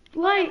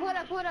 Light.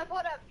 Hold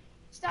up.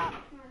 Stop.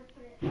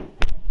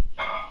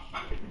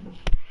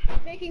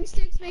 Making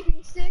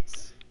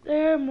sticks.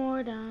 There are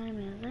more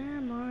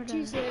diamonds.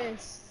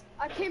 Jesus.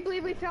 I can't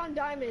believe we found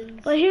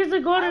diamonds. But here's the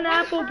golden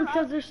apple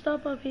because there's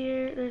stuff up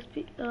here. There's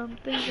things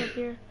up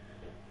here.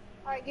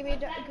 Alright, give me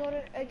a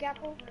golden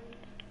apple.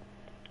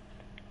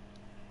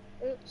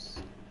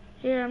 Oops.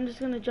 Here, I'm just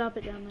gonna drop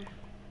it down there.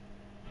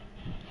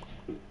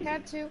 Can I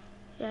have 2?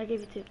 Yeah, I gave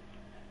you 2.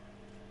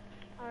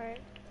 Alright,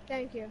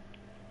 thank you.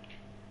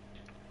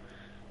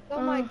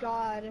 Oh my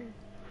God.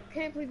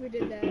 Can't believe we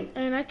did that.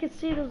 And I can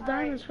see those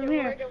diamonds from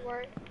here. Don't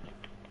worry.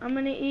 I'm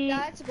gonna eat.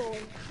 That's gold.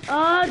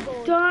 Oh,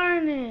 gold.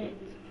 darn it.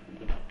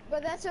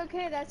 But that's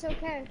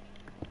okay.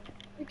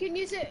 We can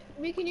use it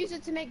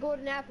to make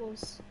golden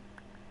apples.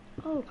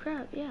 Oh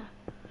crap, yeah.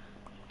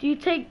 Do you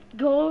take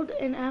gold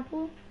and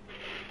apple?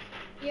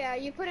 Yeah,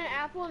 you put an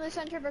apple in the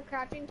center of a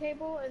crafting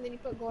table and then you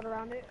put gold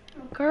around it.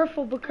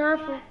 Careful, be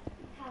careful.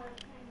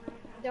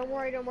 Don't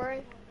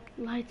worry.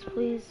 Lights,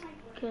 please,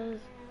 because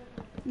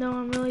no,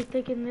 I'm really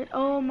thinking that.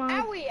 Oh my.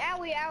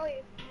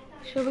 Owie.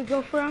 Should we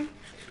go for him?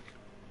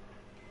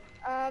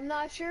 I'm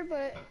not sure,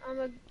 but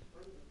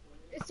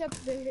it's up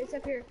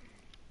here.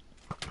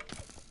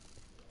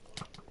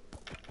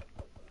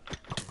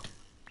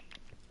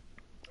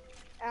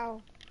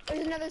 Ow.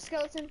 There's another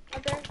skeleton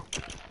up there.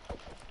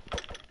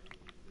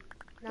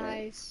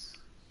 Nice.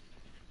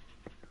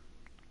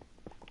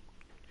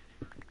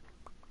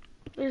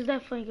 There's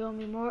definitely gonna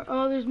be more.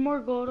 Oh, there's more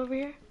gold over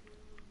here.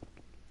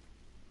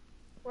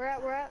 Where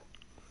at?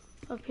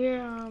 Up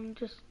here,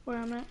 just where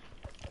I'm at.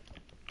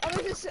 Oh,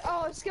 there's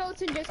a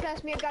skeleton just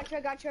past me. I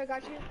got you.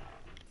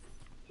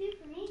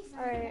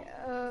 Alright,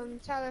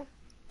 Tyler.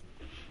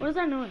 What is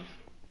that noise?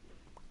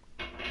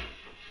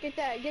 Get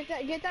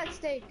that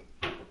steak.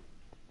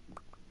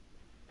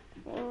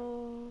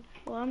 Oh,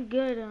 well, I'm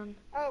good on.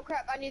 Oh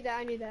crap, I need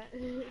that.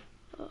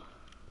 Oh.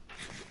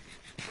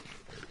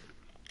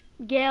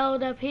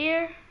 Geld up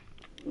here.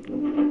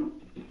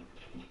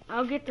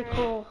 I'll get the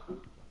coal.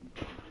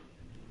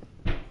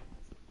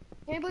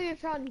 Can't believe we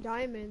found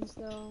diamonds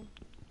though.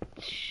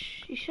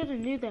 Shh, you should have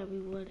knew that we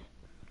would.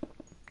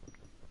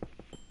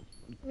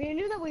 We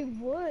knew that we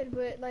would,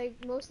 but like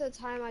most of the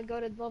time I go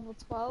to level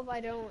 12, I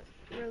don't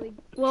really.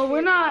 Well, we're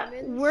get not.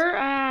 diamonds. We're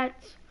at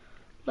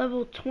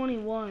level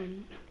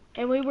 21,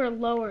 and we were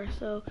lower,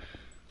 so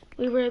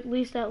we were at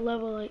least at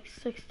level like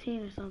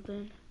 16 or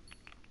something.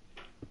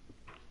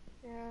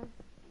 Yeah.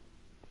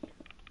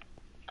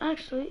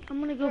 Actually, I'm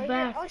gonna go Right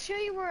back. Here, I'll show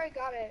you where I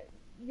got it.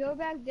 Go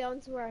back down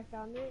to where I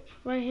found it.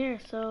 Right here.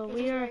 So This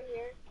we is are. right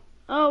here.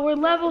 Oh, we're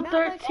level not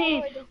like all the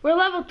 13. way to- We're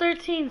level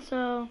 13,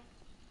 so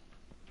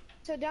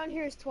So down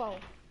here is 12.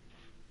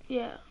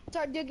 yeah.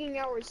 Start digging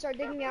outwards. That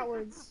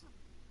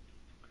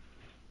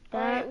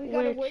Alright, we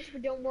got a witch. witch,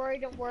 but don't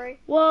worry.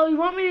 Well, you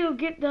want me to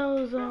get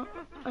those?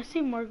 I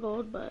see more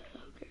gold, but who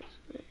cares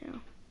right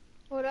now?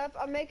 Hold up,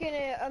 I'm making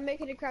a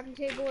crafting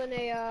table and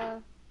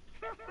a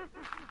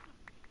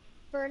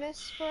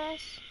furnace for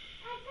us.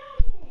 I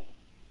got it.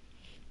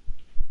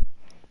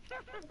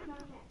 It's not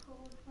that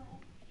cold, but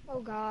Oh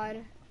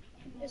God,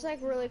 it's like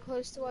really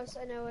close to us.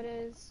 I know it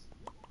is.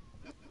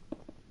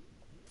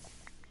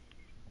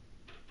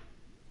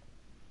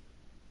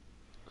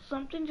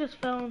 Something just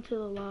fell into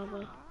the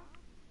lava.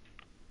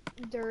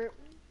 Dirt.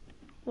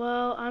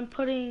 Well, I'm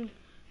putting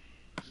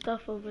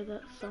stuff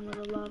over some of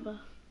the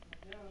lava.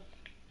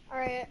 All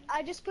right,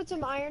 I just put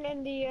some iron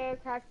in the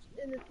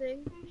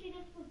thing. actually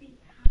this would be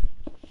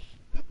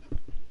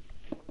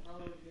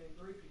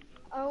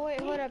Oh wait,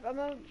 hold up.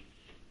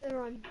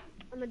 Never mind.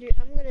 I'm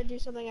gonna do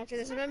something after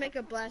this. I'm gonna make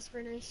a blast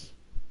furnace.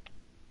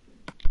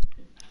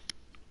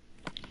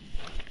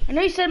 I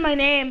know you said my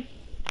name.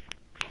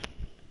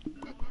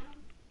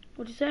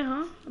 What'd you say,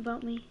 huh?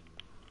 About me?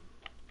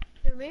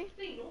 Who, me?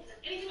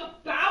 Anything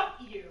about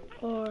you.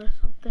 Or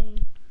something.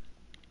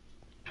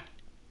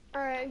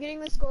 All right, I'm getting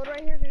this gold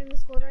right here.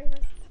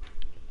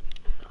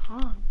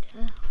 Calm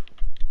down.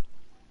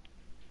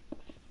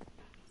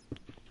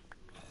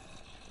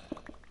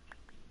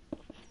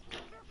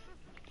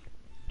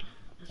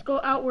 Let's go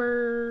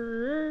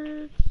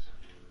outwards.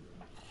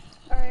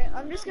 All right,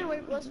 I'm just gonna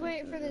wait. Let's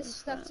wait for this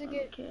stuff to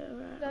get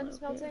done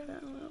smelting.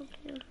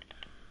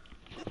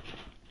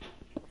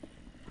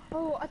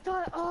 Oh, I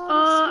thought.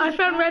 Oh. I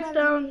found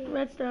redstone.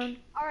 Redstone.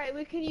 All right,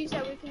 we can use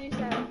that.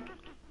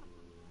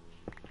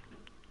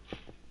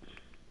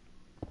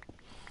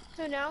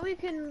 So now we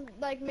can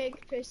like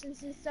make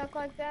pistons and stuff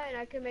like that, and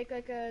I can make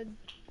like a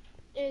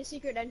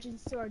secret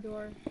entrance to our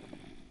door.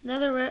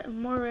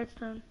 More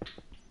redstone.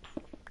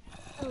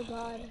 Oh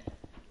God.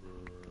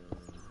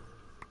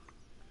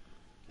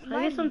 Can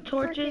I get some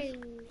torches?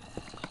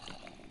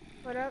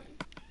 What up?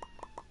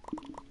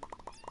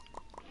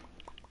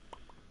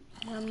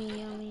 Yummy,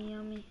 yummy,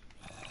 yummy.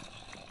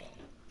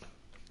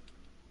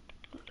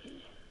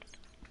 Okay.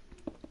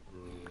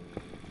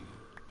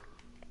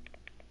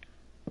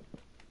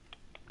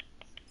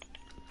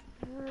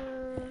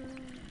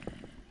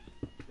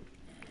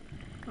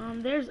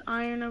 There's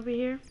iron over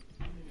here.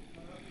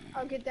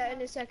 I'll get that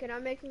in a second.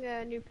 I'm making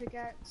a new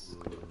pickaxe.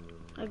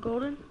 A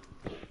golden?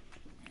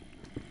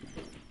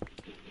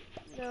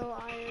 No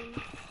iron.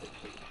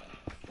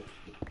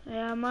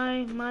 Yeah,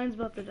 mine's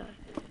about to die.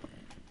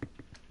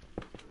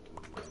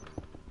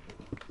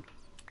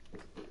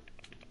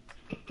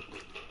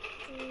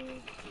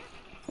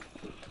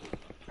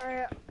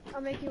 Alright,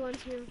 I'll make you one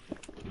too.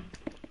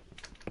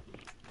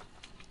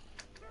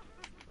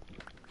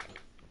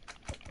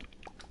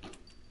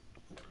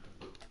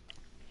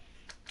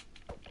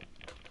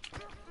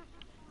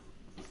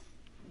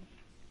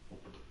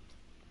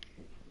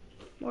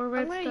 More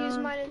redstone.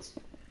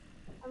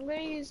 I'm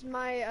gonna use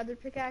my other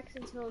pickaxe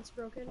until it's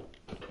broken.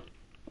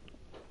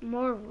 A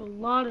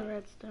lot of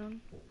redstone.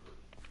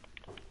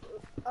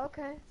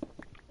 Okay,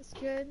 that's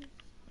good.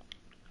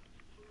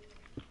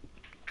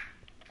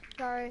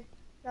 Sorry,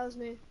 that was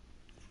me.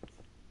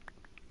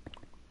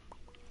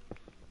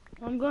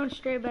 I'm going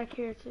straight back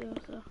here too,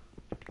 so.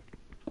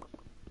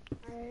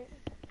 Alright.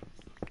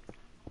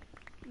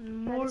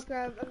 More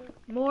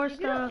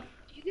stuff.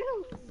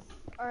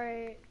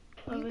 Alright.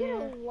 You get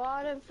a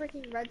lot of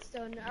freaking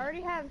redstone. I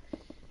already have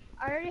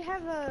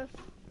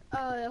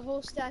a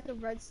whole stack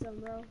of redstone,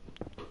 bro.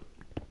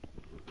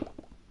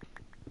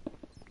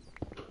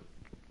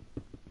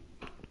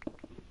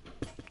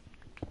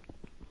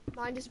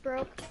 Mine just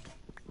broke.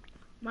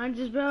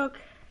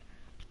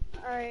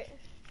 Alright.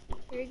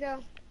 Here you go.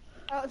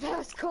 Oh, that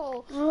was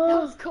coal. Oh.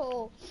 That was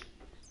coal.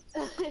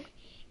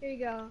 Here you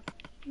go.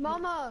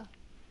 Mama!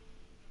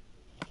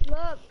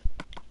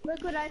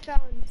 Look what I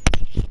found.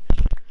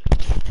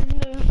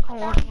 I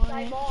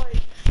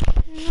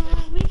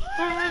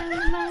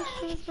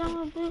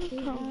found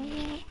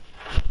diamond.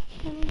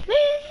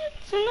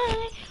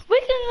 Tonight we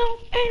can go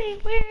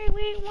anywhere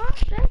we want,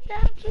 straight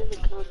down to the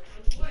coast.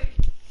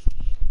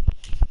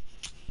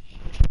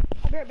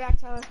 I'll be right back,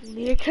 Tyler.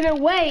 You couldn't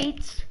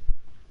wait.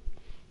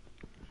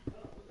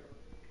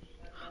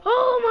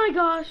 Oh my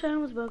gosh, I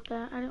almost broke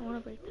that. I didn't want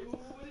to break that.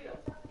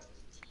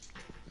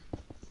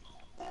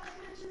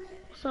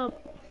 What's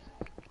up?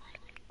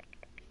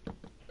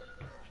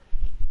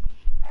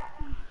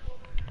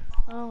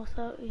 Oh,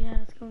 so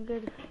yeah, it's going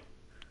good.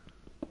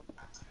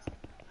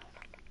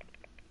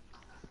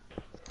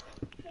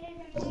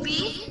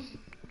 B?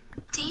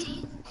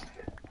 D?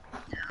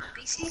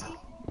 BC?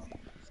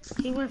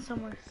 He went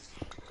somewhere.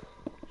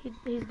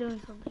 He's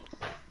doing something.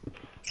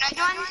 Can I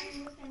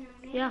join?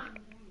 Yeah,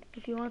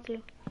 if you want to.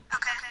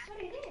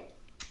 Okay.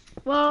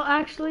 Well,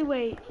 actually,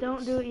 wait.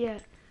 Don't do it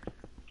yet.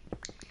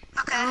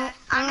 Okay.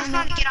 I'm just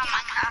going to get on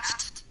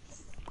Minecraft.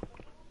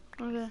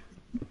 Okay.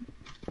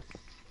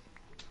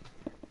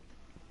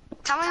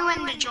 Tell me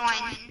when to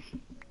join.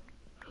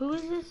 Who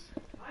is this?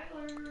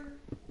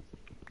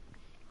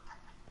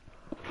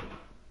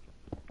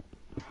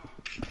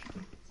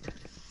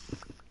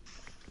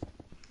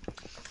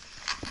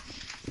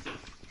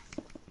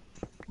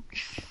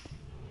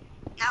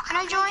 Now can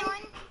I join?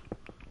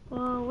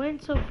 Well, wait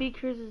Mine's so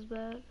Beakers is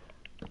bad.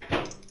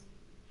 Okay.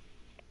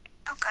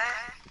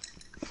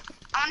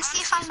 I want to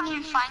see if I can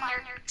even find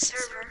their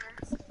server.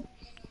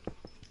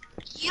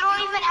 You don't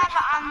even have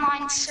an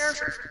online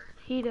server.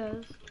 He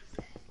does.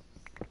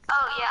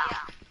 Oh yeah.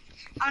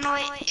 Oh no,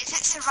 wait. Is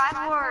it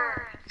survival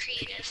or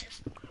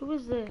creative? Who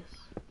is this?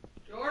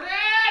 Jordan!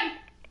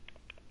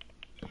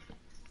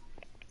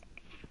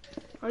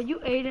 Are you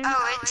Aiden?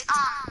 Oh, it's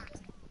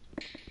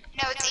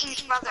no, it's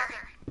Aiden's brother.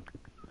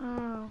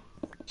 Oh.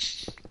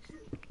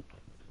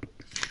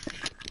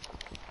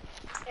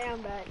 Hey,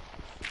 I'm back.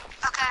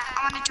 Okay,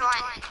 I want to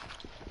join.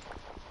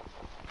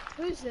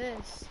 Who's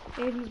this?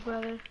 Aiden's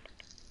brother.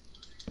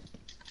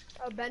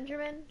 Oh,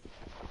 Benjamin?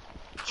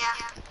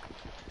 Yeah,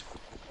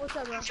 What's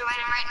up, bro? I'm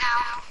joining right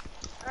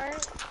now.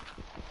 Alright.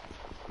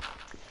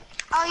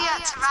 Oh yeah,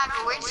 it's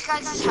survival. Where's your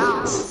guys'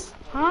 house?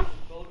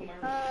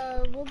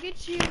 Huh? We'll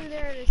get you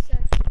there in a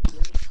second.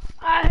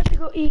 I have to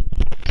go eat.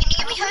 Can you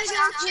give me host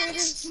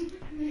options?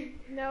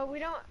 No, we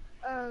don't,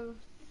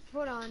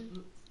 hold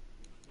on.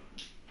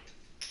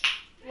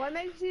 What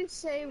makes you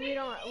say we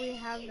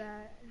have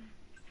that?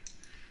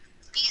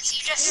 Because you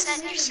just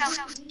sent yourself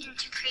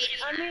into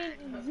creative. I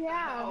mean,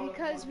 yeah,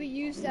 because we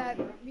used that,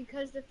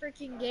 because the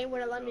freaking game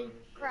wouldn't let me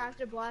craft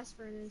a blast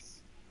furnace.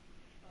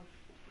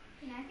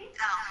 Can I think?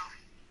 Oh.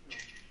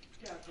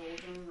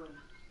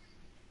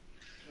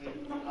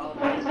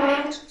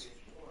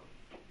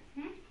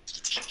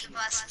 He takes the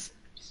bus.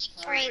 He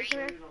Alright, come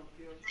here.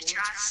 the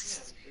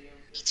trust.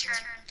 He turned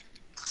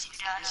to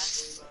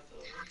dust.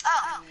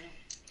 Oh.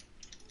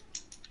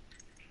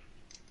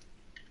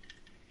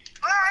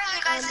 Where are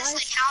you guys'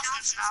 like house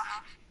and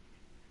stuff?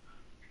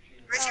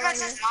 Where's your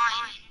guys'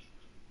 mine?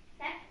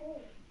 That's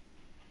cool.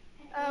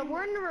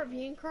 We're in a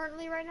ravine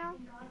currently right now,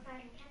 Go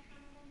outside and catch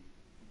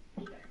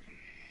one of them.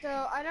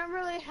 so I don't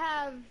really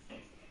have,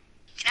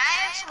 Can I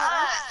have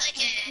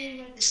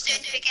like a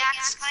stone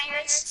pickaxe of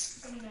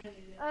yours?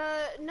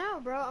 no,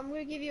 bro, I'm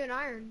gonna give you an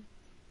iron.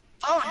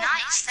 Oh,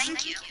 nice,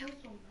 thank you.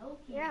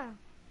 Yeah.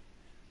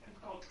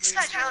 This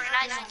guy's really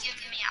nice at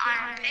giving me an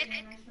iron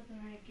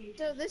pick.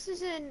 So this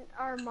is in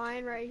our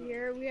mine right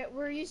here.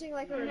 We're using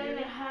like a ravine.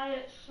 had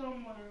it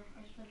somewhere.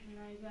 I spent the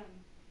night again.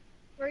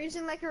 We're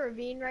using like a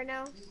ravine right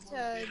now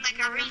to, Like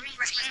a ravine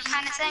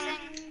kind of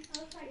thing.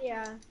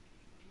 yeah.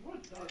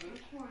 What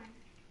doesn't?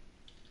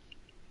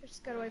 We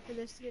just gotta wait for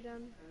this to get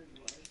done.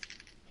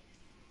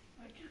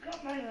 I just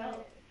got mine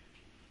out.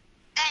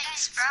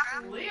 Thanks,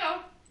 bro.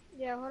 Leah?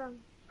 Yeah, hold on.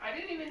 I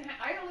didn't even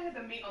I only had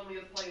the meat on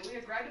Leah's plate.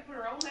 Leah grabbed to put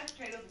her own mashed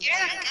potatoes and You're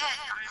doing good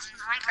on this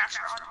Minecraft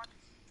world.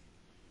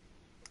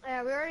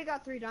 Yeah, we already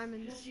got 3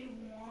 diamonds.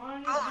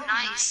 Oh,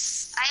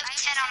 nice. I have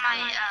 10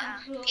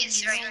 on my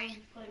PS3.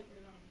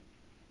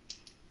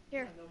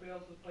 Here. Nobody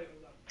else's plate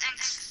was up.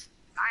 Thanks.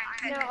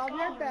 Iron No, pick. I'll be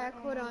right back.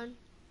 Hold on.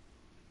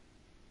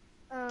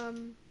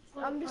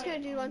 I'm just gonna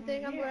do one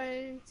thing. I'm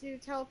going to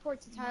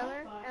teleport to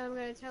Tyler, and I'm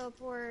gonna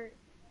teleport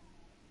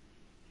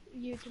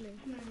you to me.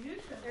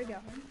 There you go.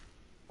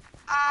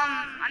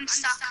 I'm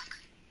stuck.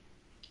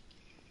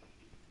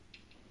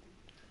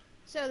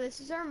 So this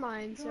is our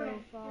mine so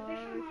far.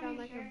 We found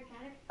like a.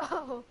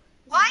 Oh.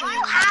 Why do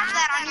you have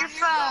that on your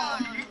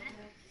phone?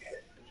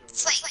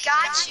 It's like,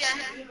 gotcha.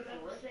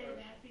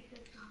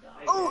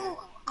 Ooh,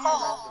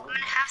 coal. I'm gonna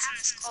have some of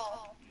this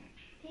coal.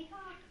 Take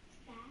off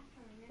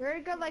that We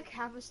already got like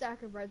half a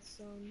stack of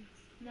redstone.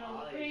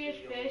 No, the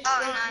prettiest fish.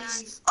 Oh,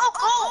 nice.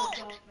 Oh,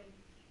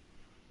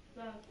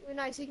 gold!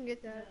 Nice, you can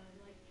get that.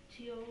 Like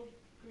teal,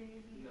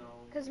 green. No.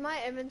 Cause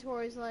my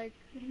inventory is like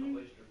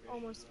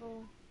almost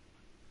full.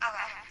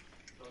 Okay.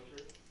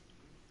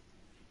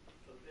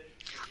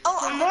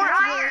 Oh, more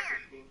iron!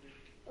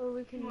 Oh,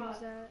 we can use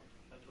that.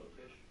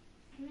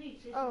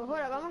 Oh, hold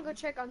up. I'm gonna go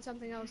check on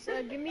something else.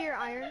 Give me your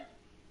iron.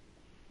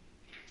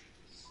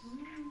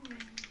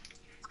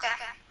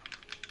 Okay.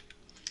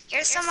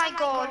 Here's some of my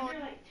gold.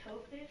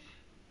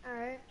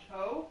 Alright.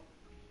 Toe?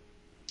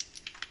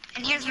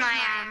 And here's my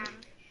iron.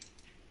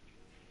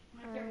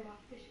 Alright.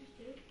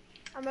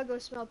 I'm gonna go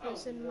smelt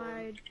this in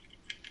my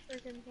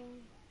freaking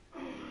thing.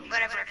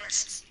 Whatever it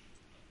is.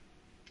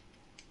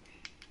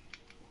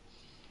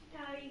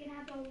 Tyler, you can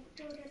have the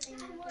filter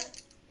thing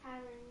with Tyler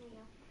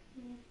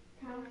and Leo.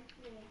 Tyler,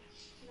 Leo.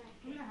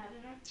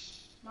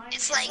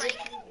 It's like,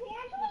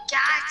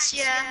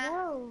 gotcha.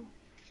 Whoa.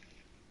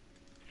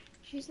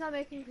 She's not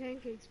making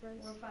pancakes, bro.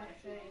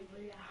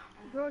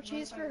 Grow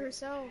cheese for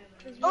herself.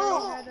 'Cause we already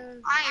Oh, had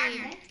a-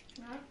 iron.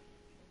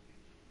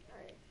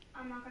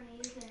 I'm not gonna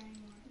use it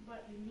anymore.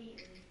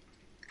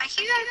 I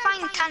hear I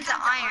find tons of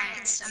iron.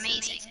 It's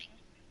amazing.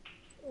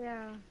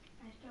 Yeah.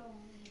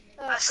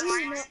 I still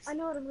won't use it. I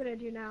know what I'm gonna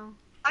do now.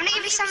 I'm gonna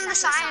give you some of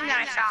this iron that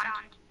I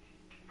found.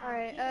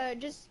 Alright,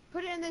 just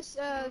put it in this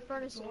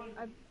furnace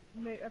I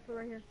put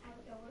right here. I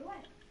will throw it away.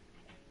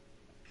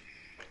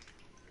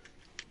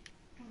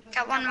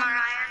 Got one more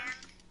iron.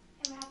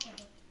 It will have to have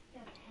 10.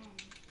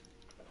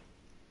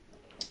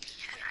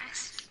 Yeah,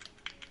 nice.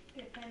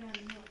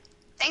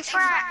 Thanks for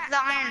the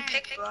iron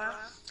pick, bro.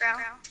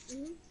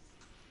 Mhm.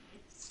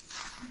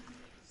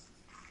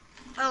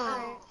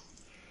 Oh.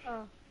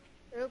 Oh.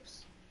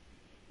 Oops.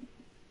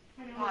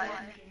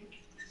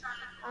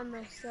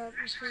 messed up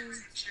machine.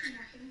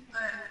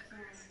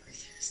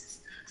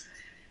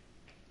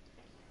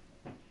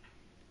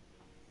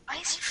 Why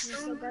is your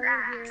You phone still got it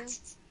here.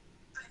 cracked?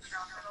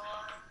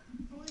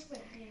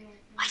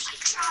 Why do you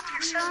drop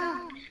your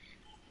phone?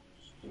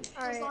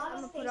 Alright, I'm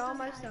gonna put all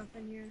my stuff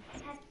in here.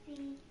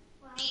 You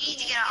need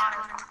to get an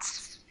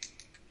autobox.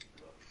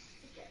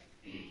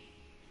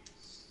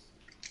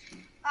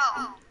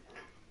 Oh.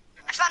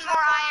 I found more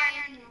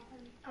iron.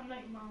 I'm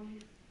like mom.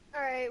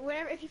 Alright,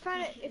 whenever if you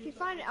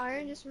find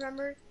iron, just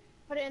remember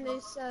put it in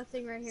this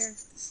thing right here.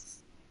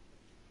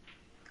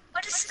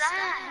 What is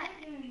that?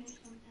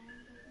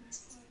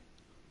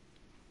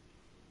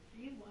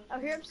 Oh,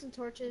 here are some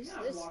torches.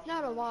 It's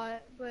not a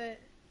lot, but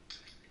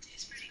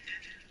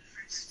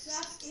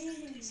Stop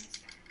eating it.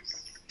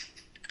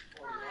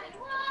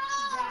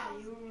 Yeah,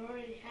 you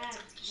already had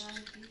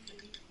 9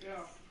 pieces.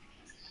 Yeah.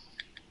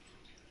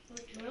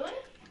 Really?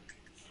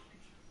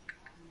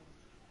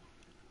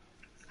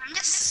 I'm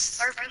just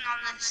slurping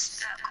on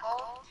this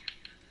coal.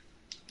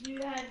 You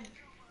had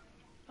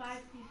 5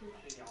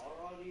 pieces.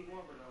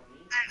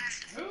 Thanks.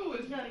 Who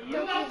is No, you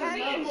you if got to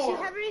you need have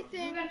more?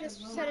 anything, just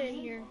set it in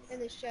here in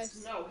this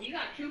chest. No, he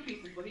got 2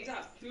 pieces, but he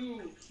got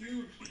 2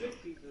 huge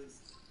thick pieces.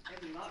 I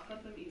did not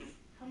cut them either.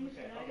 How much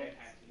did I get?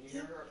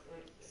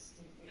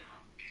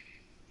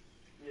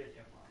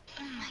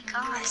 Oh my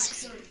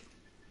gosh.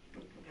 Oh,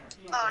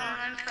 no,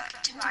 I'm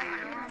put 2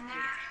 iron on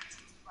there.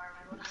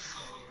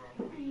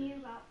 I need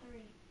about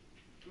 3.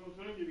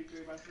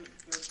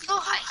 Go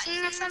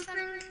hiking or something?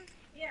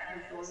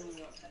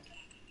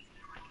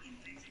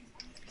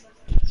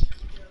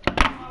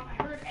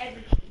 I heard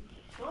everything.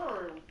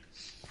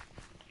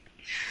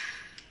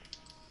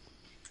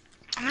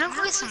 I'm gonna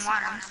go get some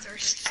water. I'm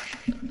thirsty.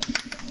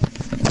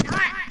 Come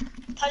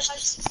on. Touch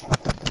this.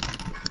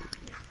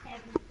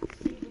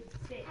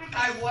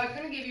 I was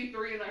gonna give you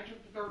 3 and I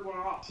took the 3rd one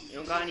off. You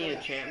don't got any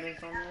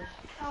enchantments on this?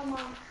 Oh,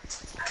 Mom.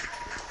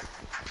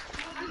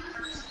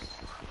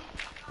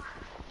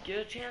 Get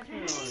a chance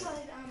on it.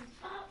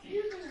 Stop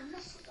using them.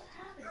 That's what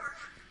happened.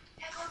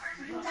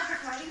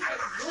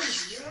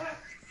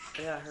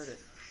 Yeah, I heard it.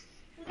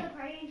 She was at a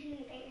party and she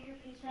ate her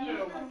pizza.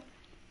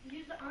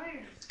 Use the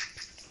iron.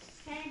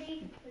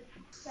 Kennedy was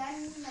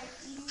done like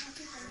eating her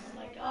pizza. Oh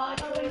my god.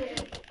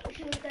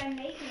 She was done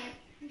making it.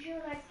 And she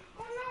was like,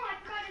 oh no, I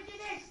forgot to do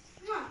this.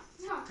 Mwah,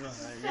 mwah. No,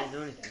 I didn't do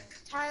anything.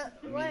 Tyler,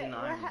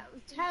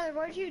 Tyler,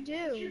 what did you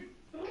do?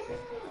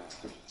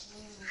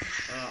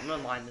 I'm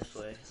gonna line this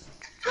way.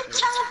 Who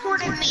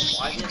teleported me?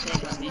 Why didn't they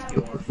have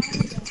DPR?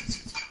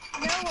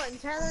 No one.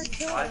 Tyler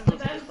killed Why him. is it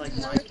just like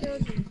Tyler mine?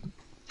 killed you.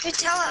 Who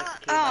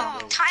Oh,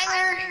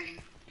 Tyler.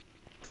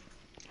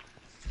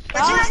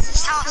 Where's your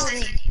guys' house?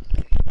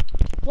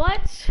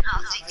 What?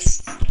 Oh,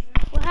 thanks.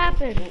 What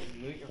happened?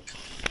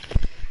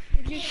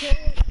 Did you kill?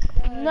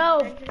 No,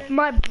 Benjamin?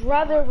 my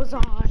brother was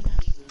on.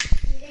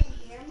 You didn't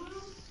hear, Mom?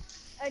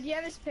 Do you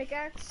have his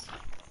pickaxe?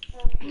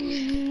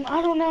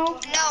 I don't know. No,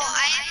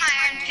 I have my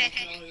iron pick.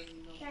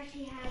 That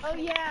she has. Oh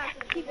yeah,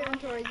 keep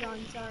inventories on.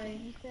 Sorry,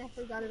 I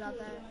forgot about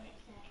that.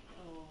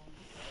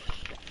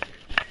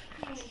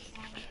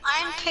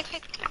 Iron pick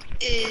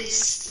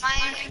is my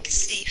iron pick is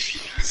safe.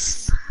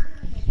 Yes.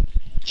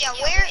 Yeah,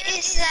 where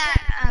is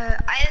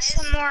that? I have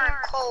some more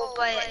coal,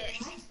 but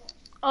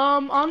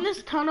On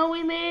this tunnel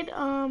we made,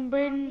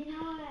 Braden,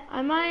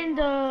 I mined,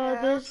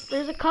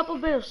 there's a couple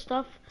bit of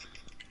stuff.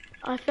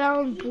 I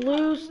found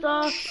blue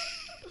stuff,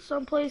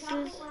 some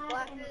places.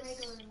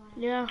 Blackness.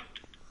 Yeah.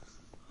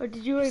 Or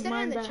did you already Set it in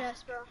mine the that?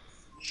 chest, bro.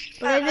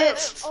 But I did.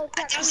 Oh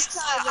crap! I'm there's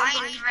sorry.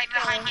 iron right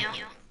behind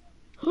you.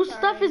 Whose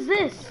stuff is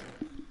this?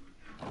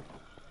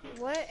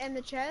 What in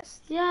the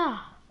chest? Yeah.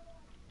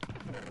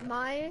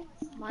 My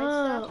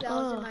Oh, stuff that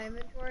was oh. in my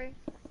inventory.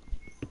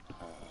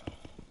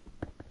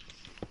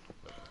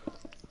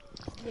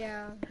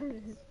 Yeah.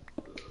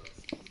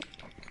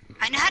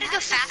 I know how to go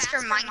faster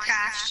in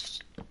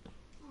Minecraft.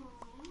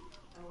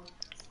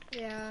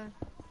 Yeah.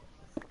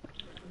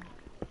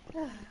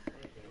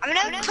 I'm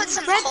gonna put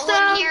some coal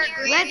in here.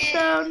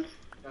 Redstone.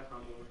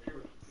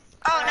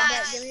 Oh, Give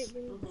nice. me, give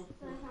me.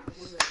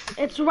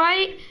 It's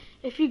right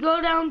if you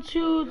go down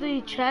to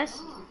the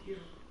chest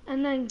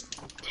and then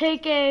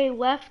take a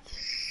left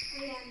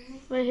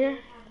right here.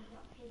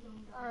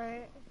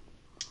 Alright.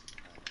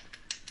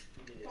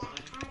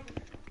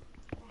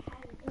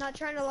 I'm not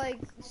trying to like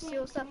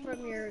steal stuff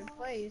from your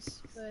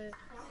place, but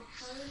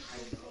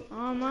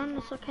Oh man,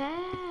 it's okay.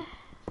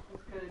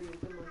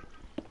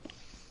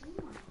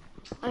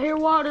 I hear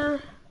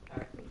water.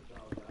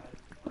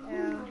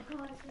 yeah.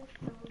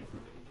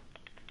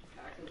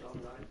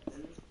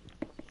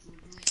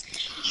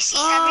 You see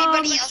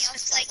everybody else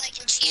with like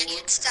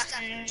enchanted stuff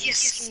and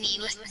just me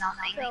with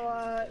nothing.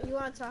 So you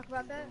want to talk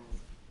about that?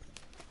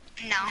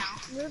 No.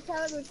 Move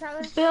Tyler, move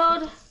Tyler.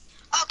 Build.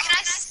 Oh, can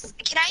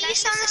I use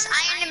some of this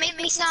iron to make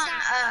me some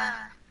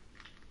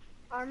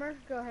Armor.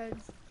 Go ahead.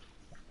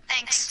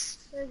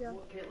 thanks. There you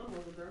go.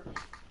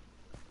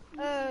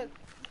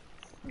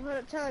 Hold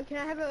up, Tyler. Can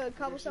I have a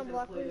cobblestone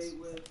block, please?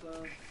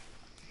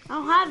 I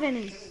don't have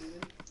any.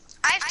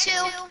 I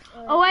have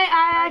 2. Oh wait,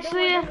 I Don't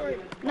worry, actually don't worry.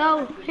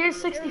 no.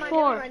 Here's Never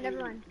 64. mind, never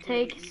mind.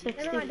 Take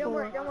Never mind, don't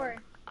worry, 64. don't worry.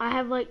 I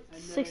have like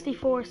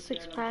 64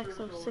 6-packs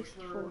of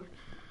 64.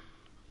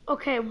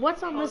 Okay,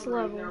 what's on this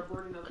level?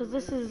 Because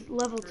this is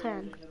level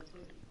 10.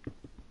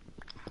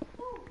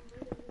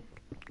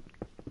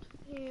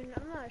 Dude,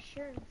 I'm not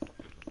sure.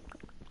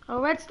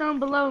 Oh, redstone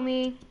below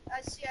me.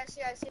 I see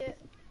it.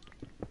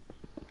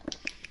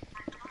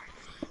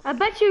 I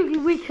bet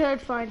you we could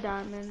find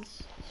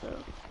diamonds. So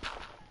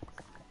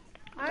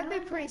I'd be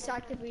pretty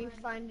psyched if we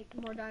find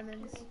more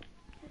diamonds.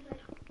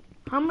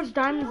 how much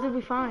diamonds did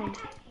we find?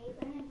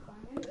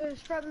 It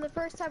was from the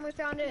first time we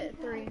found it,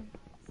 3.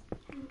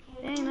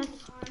 Dang,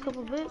 that's a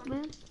couple bit,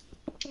 man.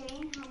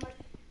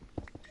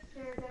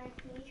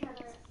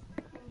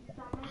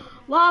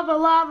 Lava,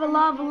 lava,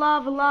 lava,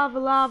 lava, lava,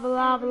 lava,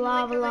 lava,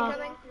 lava, lava.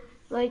 Coming.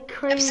 Like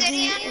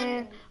crazy, Obsidian?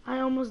 and I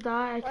almost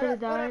died. I could have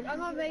Hold died. up, I'm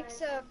gonna make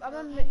some.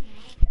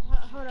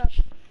 Hold up.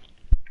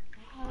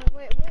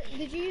 Wait,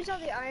 did you use all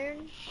the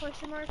iron?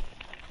 Question mark.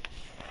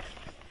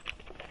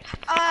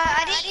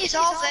 I didn't use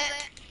all of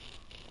it.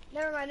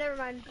 Never mind.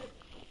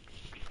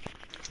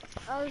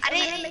 I'm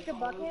gonna make a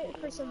bucket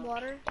for some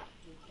water.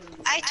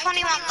 I have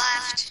 21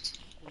 left.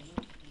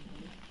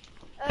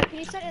 Can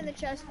you set it in the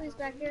chest, please,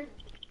 back here?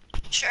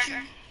 Sure.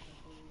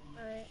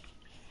 Alright.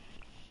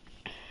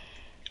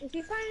 If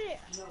you find it,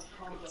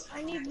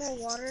 I need more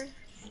water.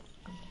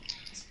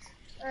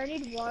 Or I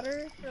need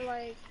water for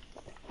like.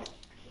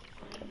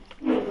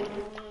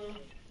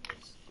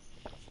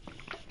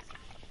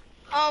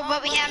 Oh,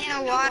 but we have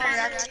no water.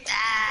 That's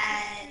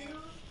bad.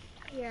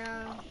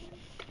 Yeah.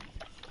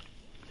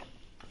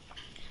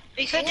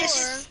 We could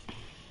just.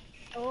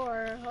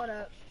 Or hold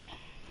up.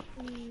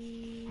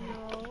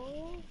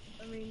 No.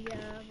 I mean,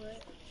 yeah,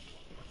 but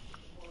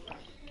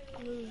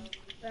move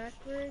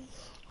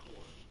backwards.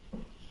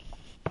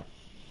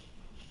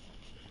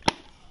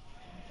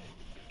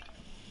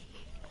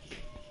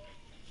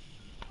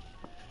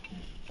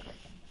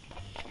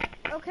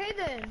 Okay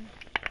then.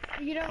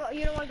 You don't want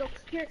to go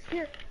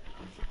here.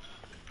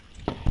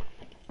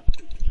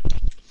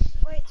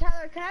 Wait,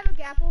 Tyler, can I have a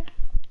gapple?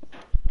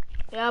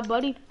 Yeah,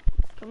 buddy.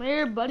 Come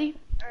here, buddy.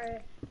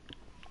 Alright.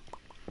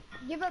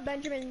 Give up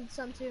Benjamin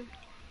some too.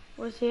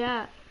 Where's he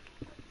at?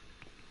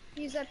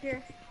 He's up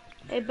here.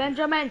 Hey,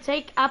 Benjamin,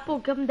 take apple.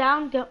 Come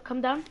down.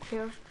 Come down.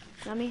 Here,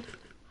 yummy.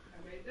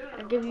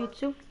 I'll give you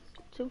 2.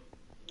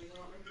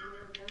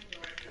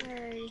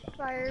 Alright,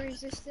 fire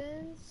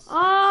resistance.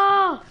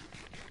 Oh!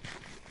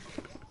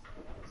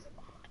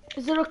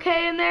 Is it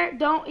okay in there?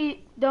 Don't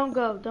eat. Don't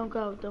go.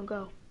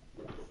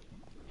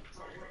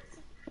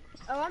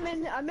 Oh, I'm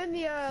in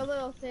the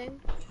little thing.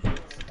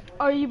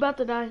 Are you about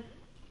to die?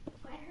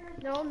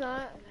 No, I'm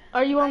not.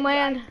 Are you on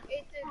land?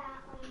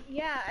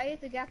 I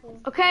ate the gapple.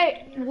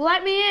 Okay,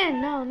 let me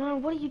in. No,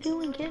 what are you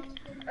doing, kid?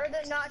 Or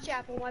the notch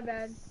apple, my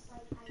bad.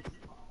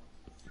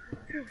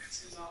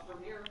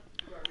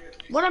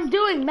 What I'm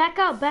doing, back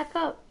up.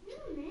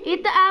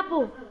 Eat the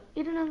apple.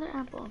 Eat another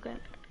apple, okay.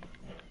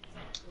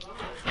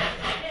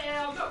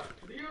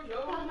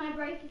 My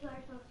braces are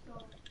so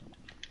sore.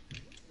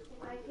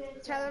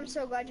 Tyler, I'm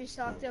so glad you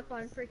stocked up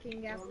on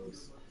freaking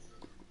apples.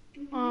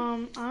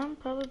 I'm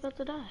probably about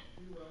to die.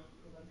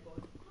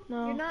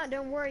 No. You're not,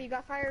 don't worry, you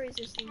got fire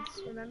resistance,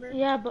 remember?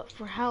 Yeah, but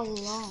for how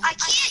long? I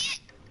can't.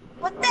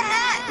 What the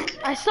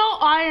heck? I saw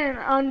iron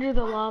under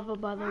the lava,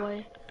 by the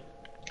way.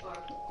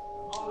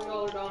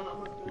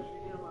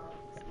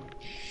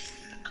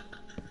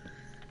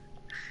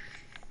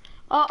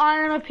 Oh,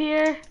 iron up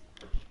here.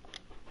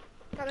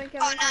 Coming.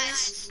 Oh,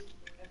 nice.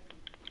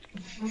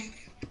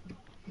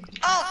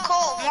 Oh,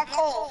 coal. More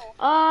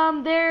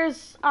coal.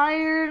 There's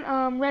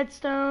iron,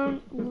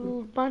 redstone,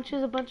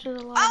 bunches of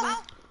lava.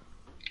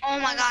 Oh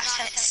my gosh,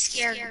 that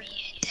scared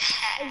me.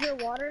 Is there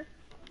water?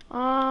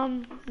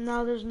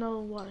 No, there's no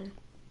water.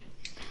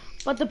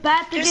 But the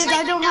bad thing There's is like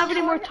I don't have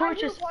any more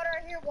torches.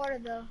 I hear water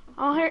though.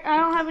 I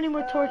don't have any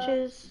more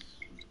torches.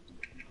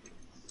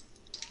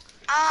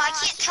 Oh, I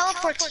can't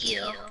teleport to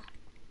you.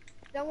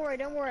 Don't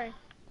worry.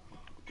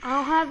 I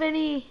don't have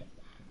any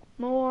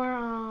more,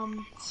 Oh my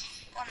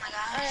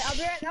gosh.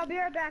 Alright, I'll be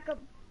right back up.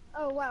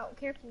 Oh wow,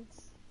 careful.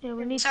 yeah,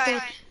 we need Sorry,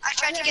 torches. I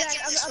tried to get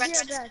I'll some be right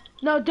redstone. back.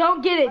 No,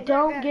 don't get it.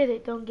 I'll be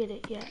right Don't get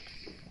it yet.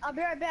 I'll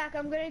be right back.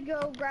 I'm gonna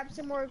go grab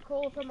some more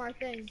coal from our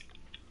thing.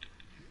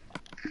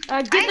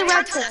 Get the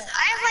redstone.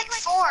 I have like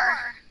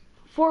 4.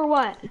 For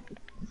what?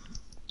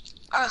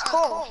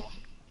 Coal.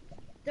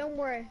 Don't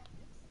worry.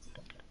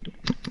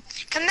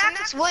 Come back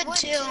with wood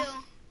too.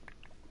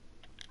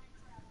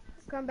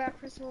 Come back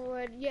for some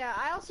wood. Yeah,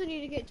 I also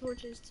need to get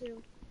torches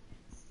too.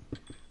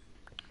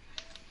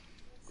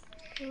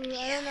 I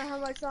don't know how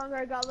much longer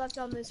I got left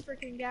on this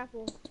freaking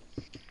gapple.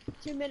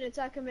 2 minutes,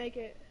 I can make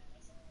it.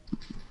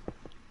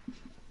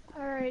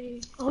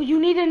 Alrighty. Oh, you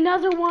need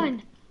another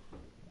one.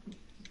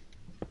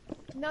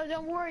 No,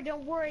 don't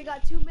worry. I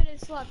got 2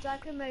 minutes left. I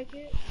can make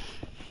it.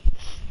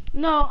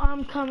 No,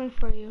 I'm coming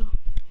for you.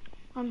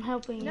 I'm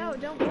helping you. No,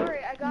 don't worry.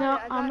 I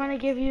got it. I'm gonna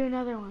give you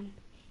another one.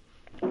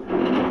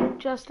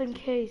 Just in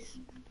case.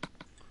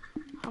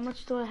 How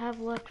much do I have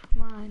left for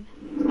mine?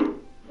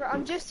 Bro,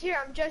 I'm just here.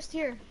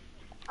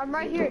 I'm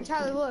right here,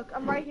 Tyler. Look,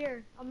 I'm right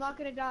here. I'm not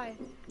gonna die.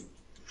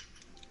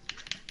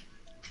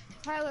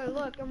 Tyler,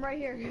 look, I'm right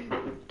here.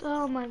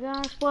 Oh my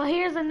gosh. Well,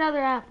 here's another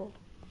apple.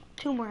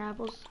 2 more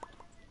apples.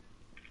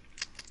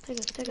 Take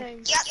it.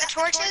 Thanks. You got the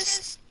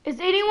torches? Is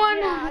anyone?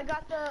 Yeah, I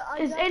got the.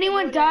 Is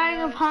anyone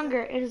dying of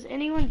hunger? Is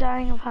anyone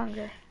dying of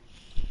hunger?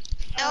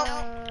 No.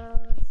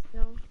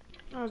 No.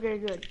 Okay,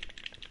 good.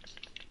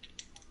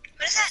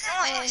 What is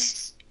that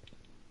noise?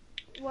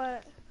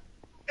 What?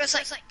 It was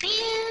like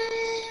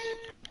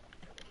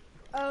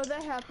Oh,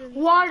 that happens.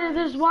 Water.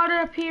 There's water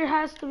up here.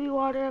 Has to be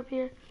water up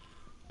here.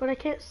 But I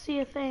can't see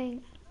a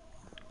thing.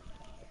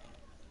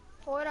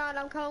 Hold on,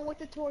 I'm coming with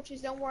the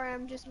torches. Don't worry,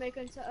 I'm just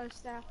making a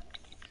staff.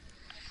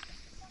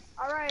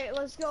 Alright,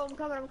 let's go. I'm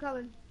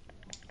coming.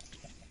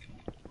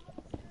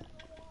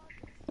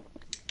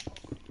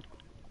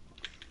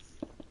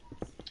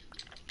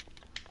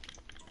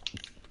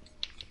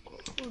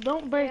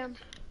 Don't break.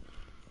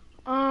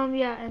 Damn.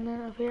 Yeah, and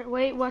then up here.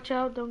 Wait, watch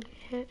out. Don't get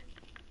hit.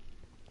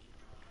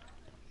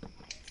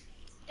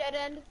 Dead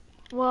end.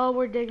 Well,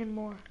 we're digging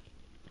more.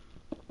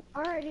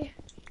 Alrighty.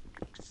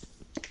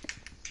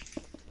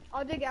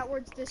 I'll dig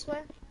outwards this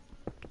way.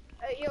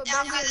 Yo,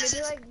 Down Benji, by maybe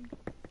this.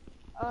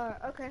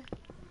 okay.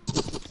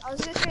 I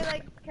was gonna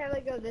say kind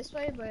of go this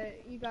way,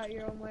 but you got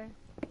your own way.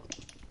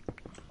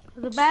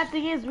 The bad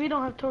thing is we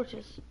don't have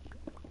torches.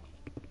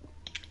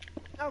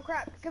 Oh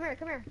crap! Come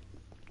here.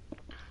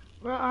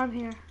 Well, I'm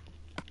here.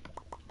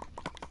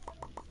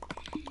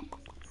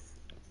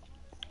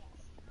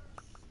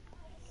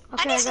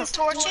 I need some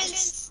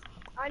torches.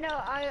 I know.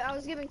 I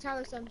was giving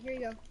Tyler some. Here you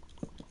go.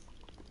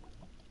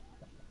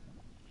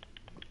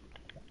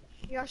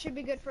 Y'all should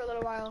be good for a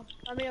little while.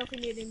 Let me know if you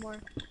need any more.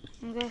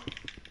 Okay.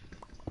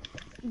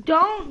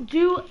 Don't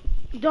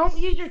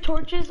use your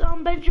torches,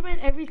 Benjamin.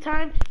 Every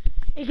time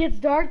it gets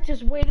dark,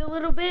 just wait a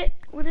little bit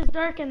when it's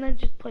dark and then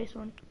just place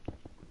one.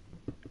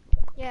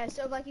 Yeah,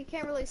 so like you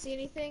can't really see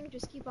anything,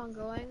 just keep on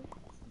going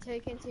until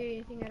you can't see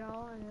anything at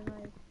all, and then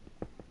like.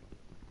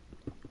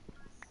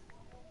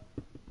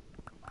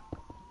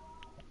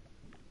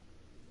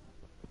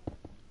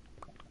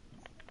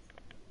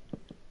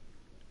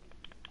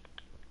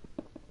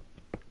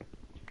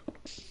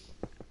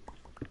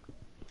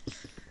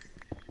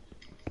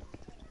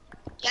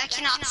 Yeah, I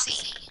cannot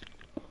see.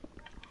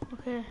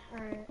 Okay.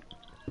 Alright.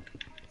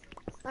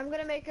 I'm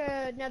gonna make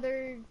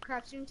another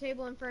crafting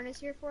table and furnace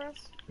here for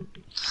us.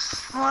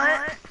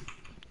 What?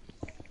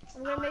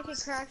 I'm gonna make a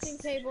crafting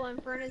table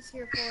and furnace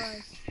here for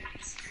us.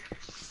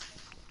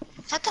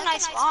 That's a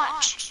nice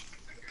watch.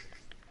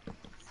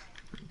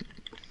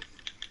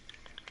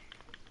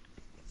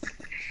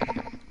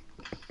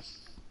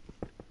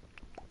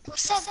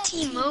 What's that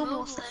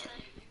T-Mobile thing?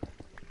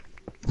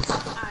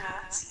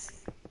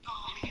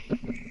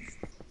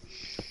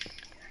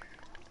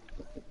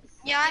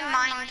 Yeah,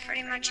 mine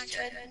pretty much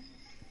good.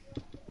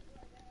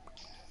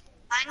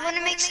 I'm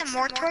gonna make some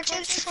more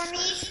torches for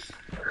me.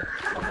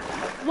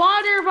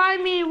 Water by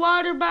me,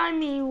 water by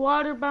me,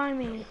 water by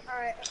me.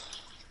 Alright.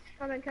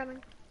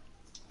 Coming.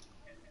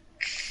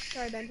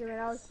 Sorry, Benjamin,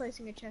 I was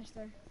placing a chest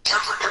there.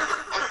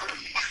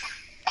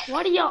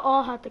 Why do y'all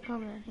all have to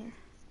come in here?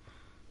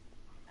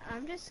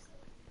 I'm just.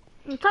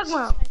 I'm talking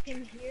about. I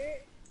can hear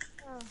it.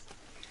 Oh.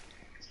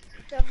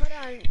 So, hold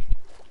on.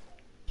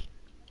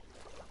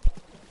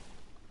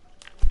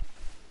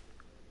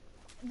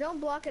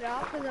 Don't block it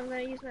off, because I'm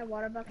going to use my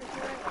water bucket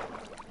for it.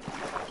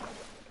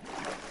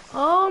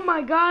 Oh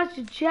my gosh,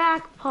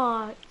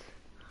 jackpot.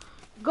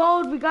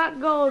 Gold, we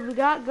got gold.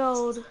 Dead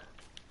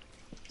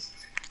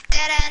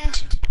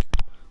end.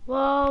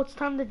 Well, it's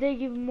time to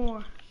dig even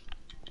more.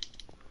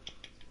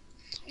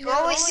 You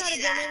always see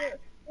that.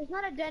 There's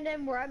not a dead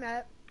end where I'm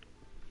at.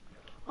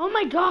 Oh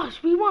my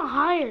gosh, we want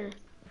higher.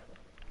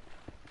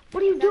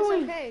 What are you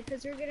doing? That's okay,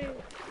 because you're getting...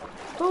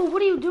 Oh,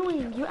 what are you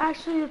doing? You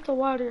actually let the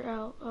water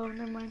out. Oh,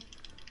 never mind.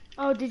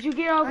 Oh, did you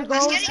get all the I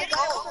gold? was getting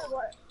gold.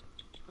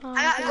 Oh,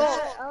 I got okay.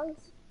 gold.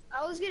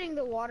 I was getting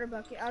the water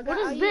bucket. What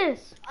is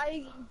this?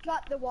 I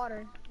got the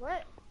water.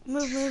 What?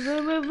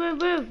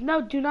 Move. No,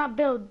 do not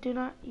build. Do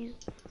not use.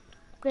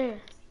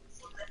 There.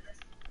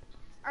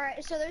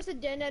 Alright, so there's a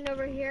den end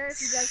over here. If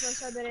you guys want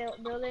to start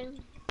the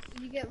building,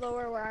 you get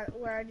lower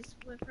where I just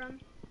went from.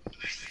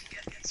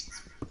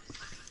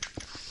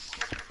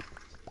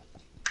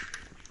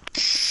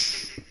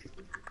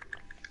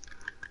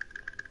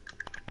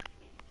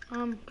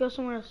 Go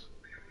somewhere else.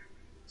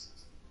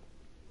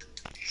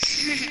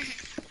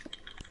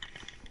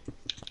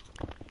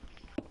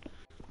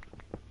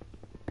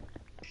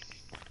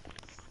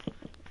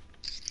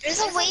 There's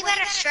a way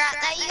better strat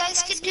that you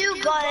guys could do,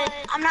 but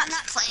I'm not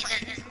playing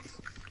it.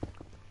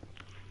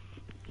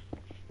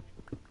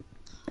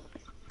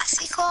 I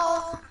see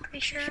Cole. Be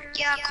sure.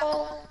 Yeah,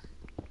 Cole.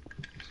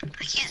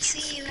 I can't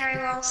see you very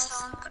well,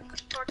 so I'm putting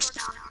the torch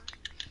down.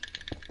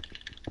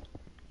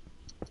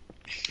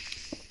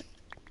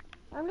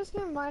 I'm just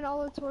gonna mine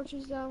all the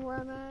torches down where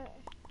I'm at.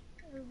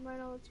 Or mine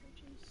all the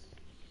torches.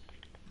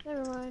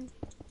 Never mind.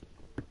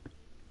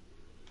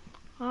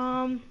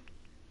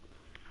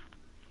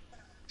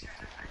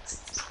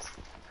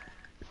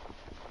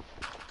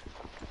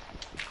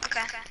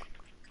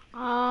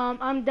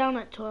 I'm down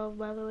at 12,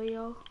 by the way,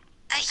 y'all.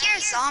 I hear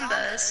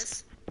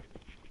zombos.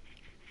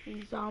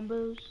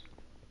 Zombos.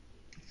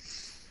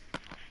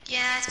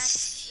 Yeah,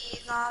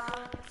 it's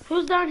lava.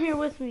 Who's down here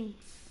with me?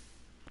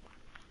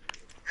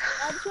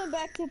 I just went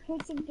back to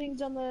put some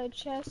things on the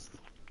chest.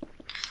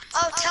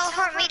 Oh,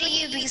 teleport me to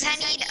you because I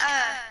need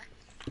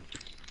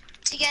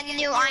to get a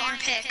new iron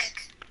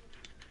pick.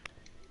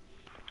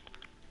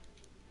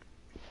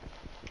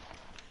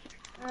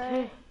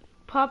 Hey,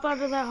 pop out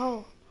of that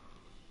hole.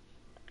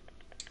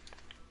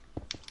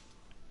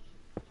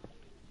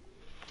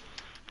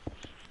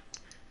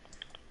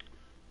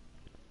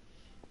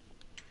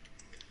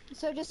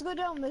 So just go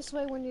down this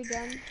way when you're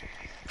done.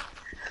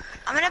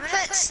 I'm gonna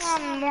put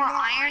some more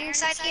iron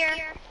inside here.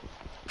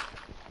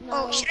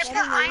 No, Oh, should I I put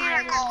don't really iron or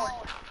have gold?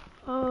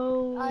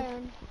 Oh.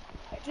 iron.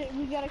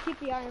 We gotta keep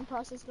the iron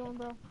process going,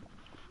 bro.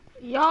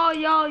 Yo.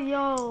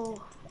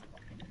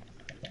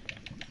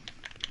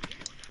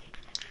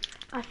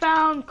 I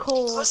found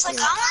coal. Looks like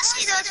I wanna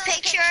see those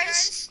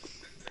pictures.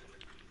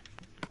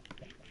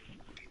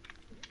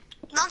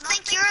 Don't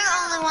think you're the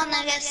only one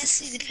that gets to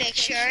see the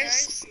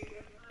pictures.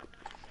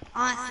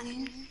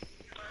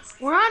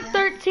 We're on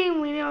 13.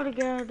 We know to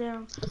get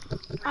down.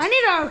 I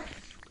need our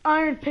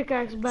iron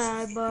pickaxe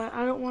bad, but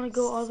I don't want to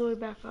go all the way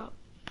back up.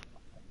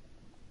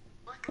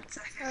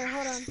 Alright,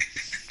 hold on.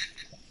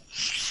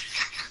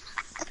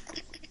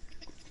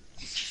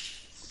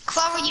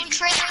 Clover, you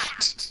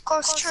trapped.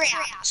 Ghost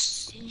trapped.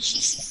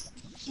 She's...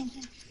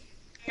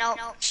 Nope,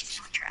 she's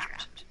not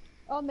trapped.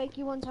 I'll make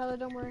you one, Tyler,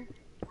 don't worry.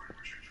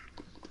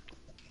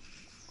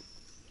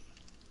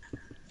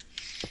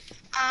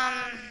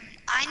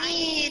 I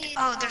need...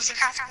 Oh, there's a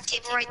crafting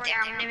table right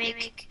there. I'm gonna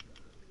make...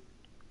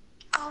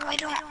 Oh, I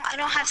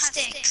don't have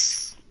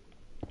sticks.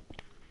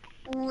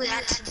 Ooh,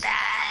 that's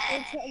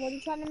bad. What are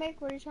you trying to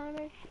make?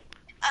 Iron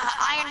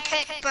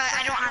pick, but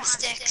I don't have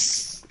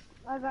sticks.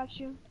 I got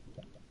you.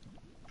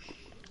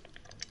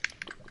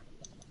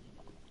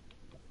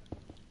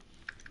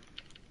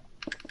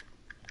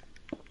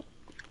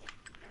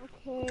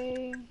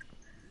 Okay.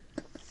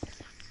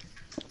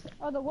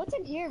 Oh, what's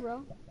in here,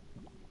 bro?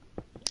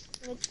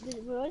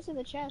 What's in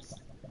the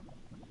chest?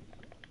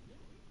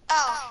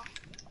 Oh.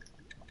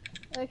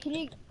 Can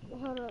you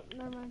hold up?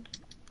 Never mind.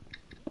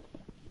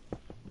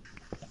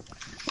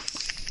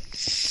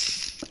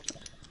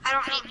 I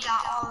don't need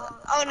that all.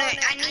 Oh no,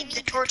 I need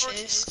the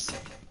torches.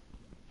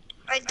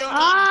 I don't need.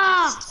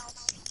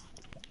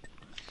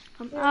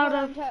 I'm out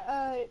of.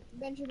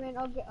 Benjamin,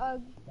 I'm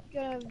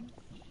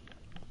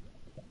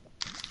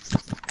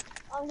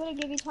gonna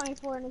give you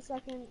 24 in a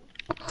second.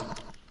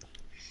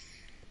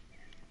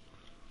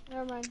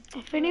 Never mind.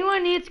 If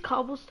anyone needs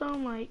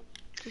cobblestone, like,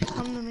 just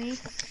come to me.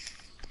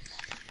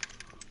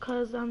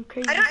 Cause I'm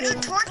crazy. I don't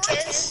need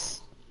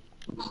torches.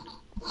 I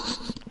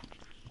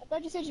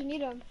thought you said you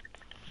need them.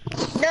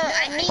 No,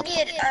 I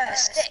needed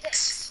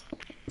sticks.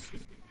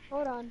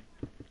 Hold on.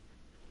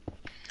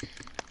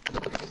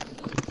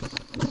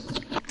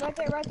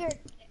 Right there.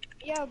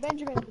 Yo,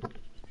 Benjamin.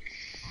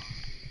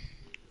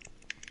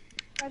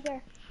 Right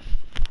there.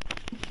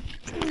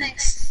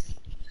 Thanks.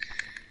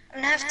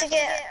 I'm gonna have to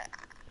get...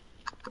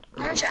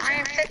 How much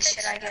iron picks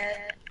should I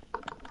get?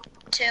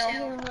 2.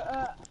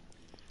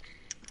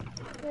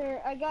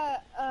 Here, I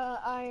got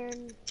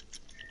iron.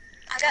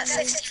 I got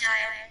 16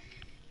 iron.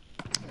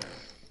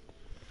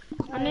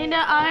 I need an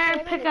iron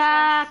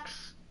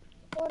pickaxe.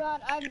 Hold on,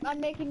 I'm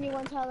making you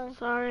one, Tyler.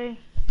 Sorry.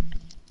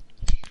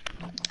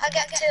 I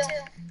got 2.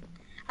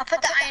 I'll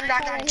put the iron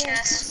back on the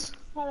chest.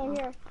 Tyler,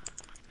 here.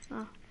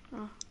 Ow.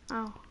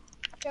 Come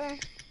here.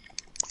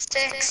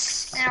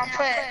 Sticks, and I'll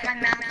put my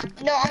map.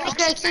 No, I'm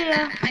gonna keep my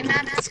map. My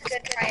map is a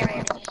good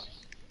priority.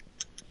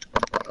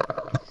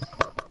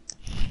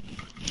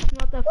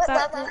 What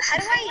level? How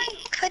do I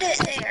put it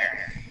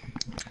there?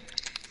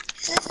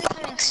 This is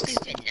becoming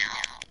stupid now.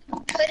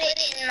 Put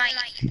it in my...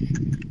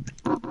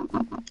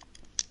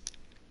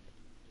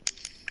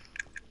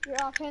 Your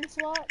offhand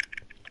slot.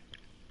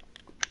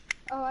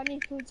 Oh, I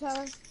need food,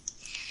 Tyler.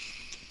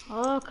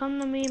 Oh, come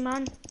to me,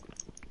 man.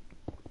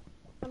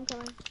 I'm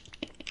coming.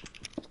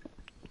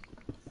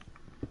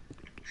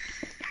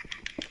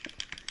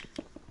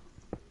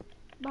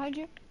 Behind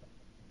you.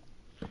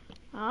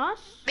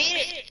 Us? Beat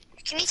it.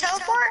 Can you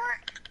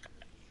teleport?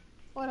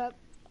 What up?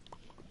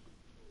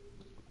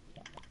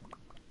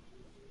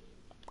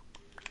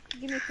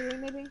 Give me 3,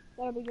 maybe?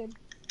 That'll be good.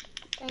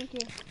 Thank you.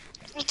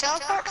 Can you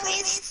teleport,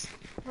 please?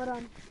 Hold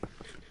on.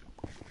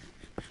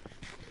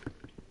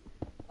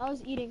 I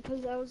was eating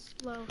because I was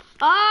low.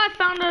 Ah, I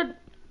found a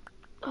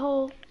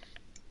hole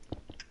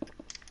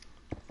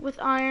with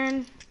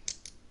iron.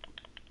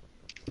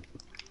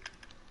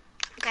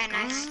 Okay,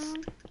 nice.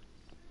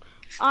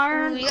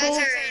 Iron. Ooh, you guys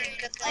are in a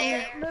good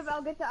layer. Move,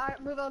 I'll get the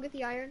iron. Move, I'll get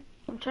the iron.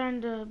 I'm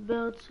trying to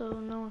build so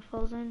no one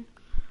falls in.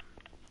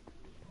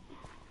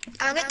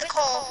 I'll get the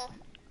coal.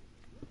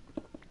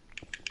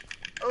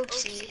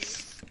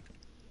 Oopsies.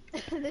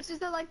 This is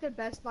the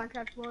best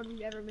Minecraft world we've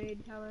ever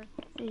made, Tyler.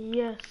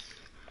 Yes.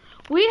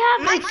 We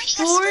have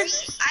explored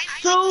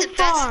so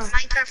far.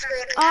 Minecraft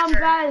world ever.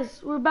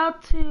 Guys, we're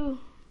about to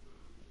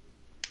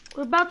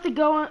We're about to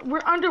go on.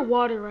 We're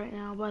underwater right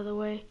now, by the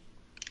way.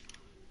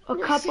 A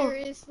couple.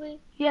 Seriously?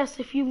 Yes,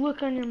 if you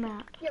look on your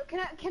map. Yo, can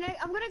I,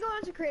 I'm gonna go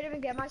onto creative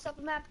and get myself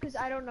a map because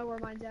I don't know where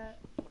mine's at.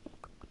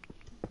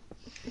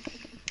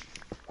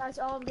 That's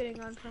all I'm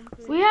getting on from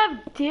creative. We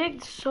have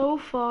digged so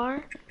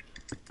far.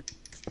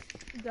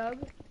 Doug?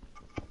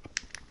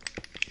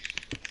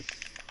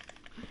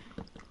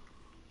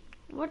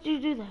 What'd you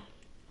do that?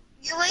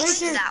 You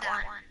wasted that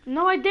one.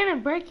 No, I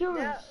didn't. Break yours.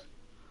 Yeah.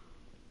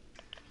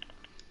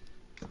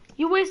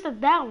 You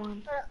wasted that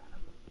one.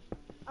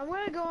 I'm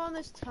gonna go on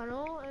this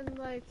tunnel and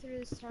like through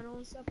this tunnel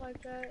and stuff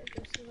like that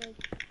just to like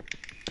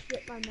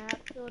get my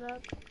map filled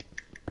up.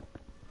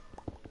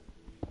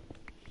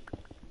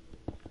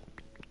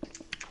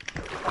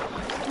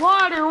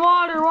 Water,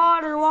 water,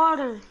 water,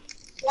 water.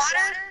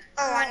 Water?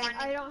 Oh,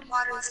 I don't.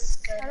 water. Is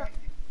good.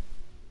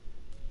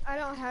 I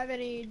don't have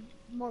any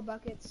more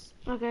buckets.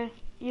 Okay,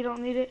 you don't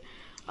need it.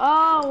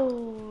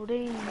 Oh,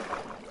 dang.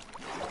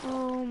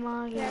 Oh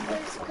my god. Yeah,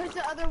 cause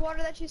the other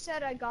water that you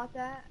said, I got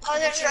that. Oh,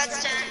 there's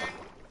redstone.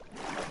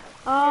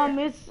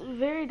 It's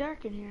very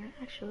dark in here,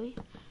 actually.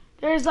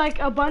 There's like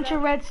a bunch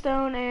of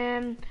redstone,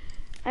 and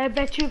I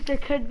bet you if there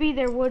could be,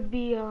 there would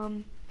be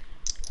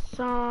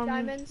some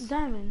diamonds.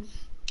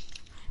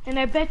 And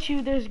I bet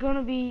you there's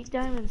gonna be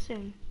diamonds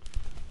soon.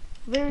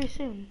 Very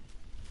soon.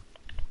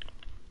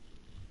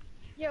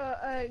 Yo,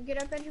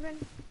 get up, Benjamin.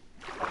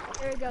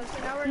 There we go. So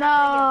now we're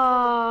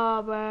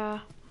No,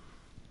 bruh.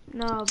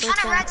 No, but Ton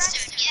of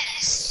redstone,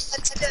 yes.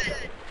 That's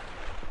good.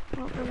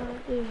 what we're gonna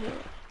do here.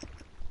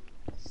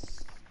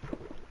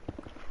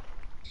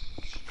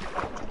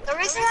 The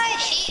reason I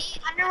hate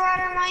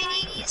underwater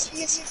mining is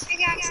because your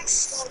pickaxe is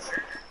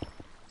slower.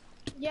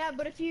 Yeah,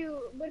 but if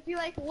you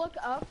like look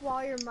up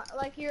while you're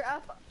you're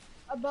up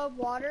above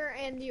water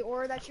and the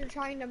ore that you're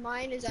trying to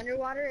mine is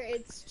underwater,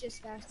 it's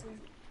just faster.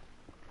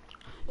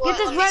 Get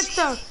this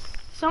redstone.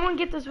 Someone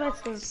get this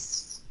redstone.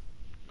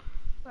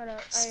 Hold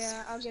up. Oh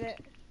yeah, I'll get it.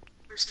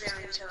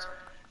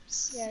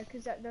 Yeah,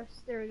 cause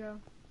that's there we go.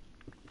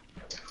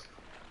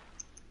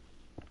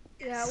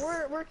 Yeah,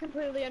 we're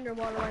completely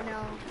underwater right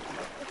now.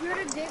 If we were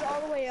to dig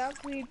all the way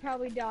up, we'd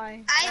probably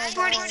die. I have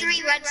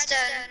 43 redstone.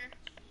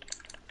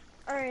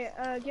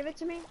 Alright, give it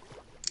to me.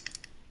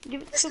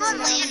 Give it Let's to go me.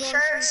 land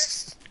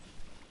first.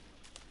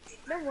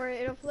 Don't worry,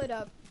 it'll float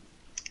up.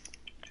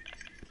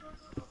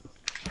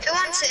 Who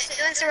wants it?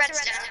 Who wants the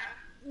redstone?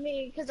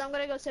 Me, cause I'm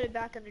gonna go set it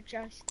back on the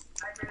chest.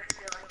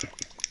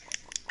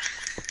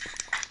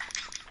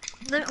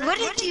 What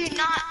did you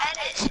not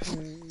edit?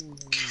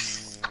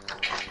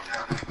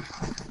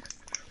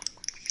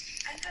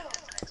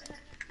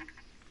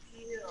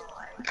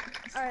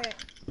 Alright.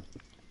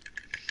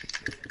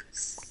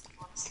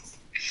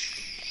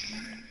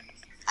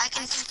 I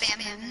can spam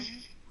him.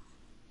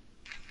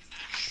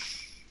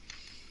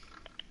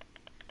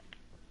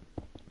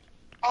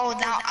 Oh,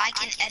 now I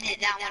can edit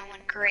that one.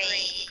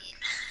 Great.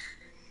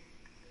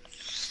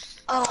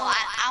 Oh,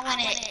 I want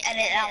to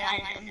edit that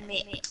one.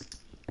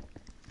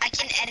 I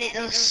can edit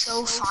those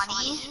so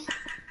funny.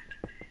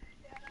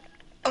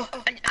 Oh,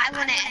 I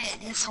want to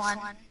edit this one.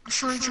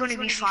 This one's going to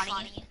be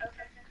funny.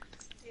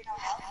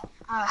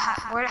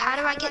 How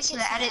do I get to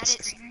the edit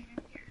screen?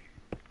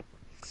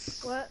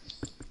 What?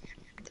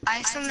 I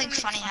have something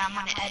funny I'm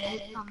going to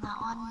edit on that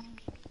one.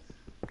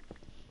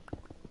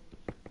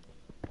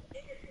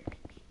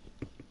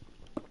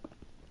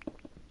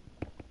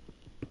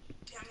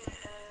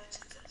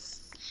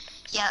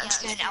 Yeah,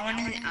 that's good. I want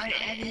to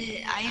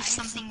edit. I have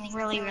something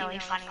really, really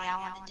funny I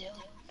want to do.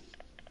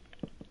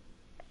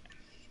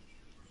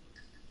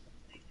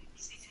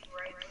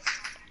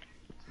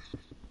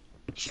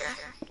 Sure.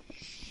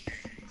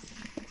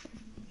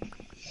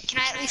 Can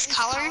I at least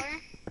color?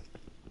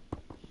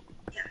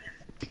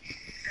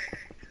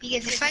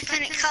 Because if I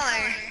couldn't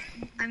color,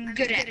 I'm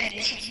good at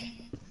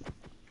editing.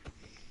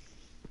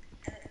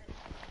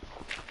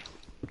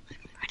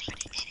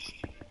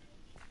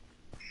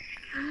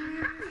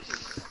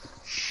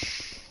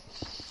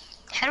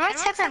 How do I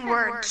type in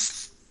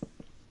words?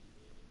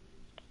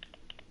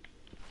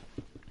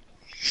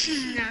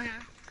 No.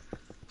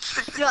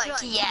 You're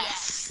like,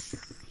 yes.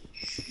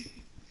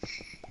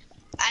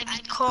 I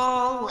be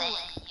calling.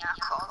 Yeah,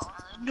 calling.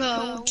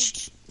 No.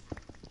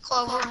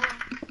 Clover.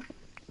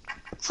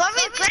 Clover,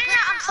 you better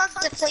not unplug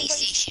the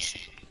PlayStation.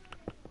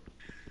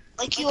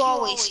 Like you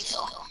always do.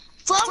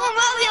 Clover,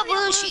 move your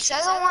blue sheets. I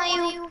don't want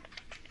you.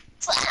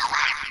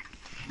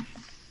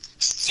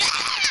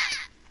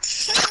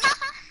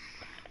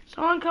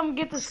 Someone come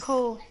get this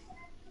coal.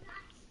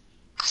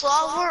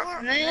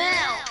 Clover, move.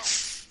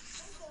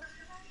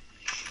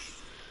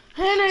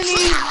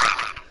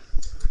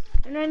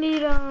 And I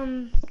need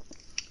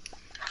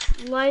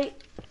light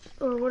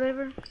or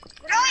whatever. Where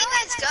do you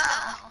guys go?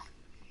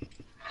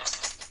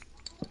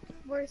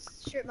 We're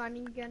strip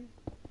mining again.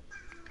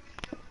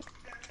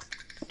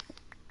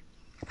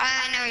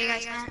 I know where you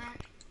guys go.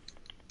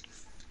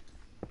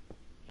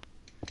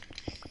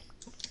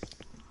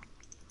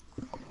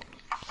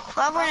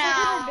 Clover There's a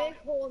now. big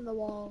hole in the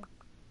wall.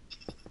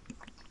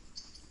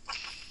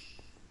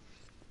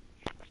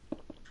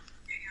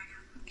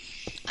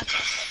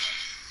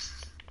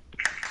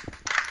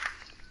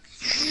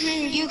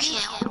 You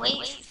can't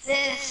wait for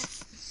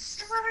this.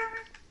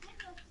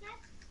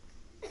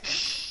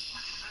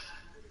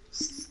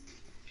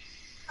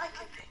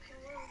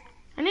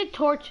 I need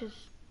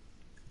torches.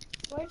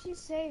 What did you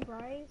say,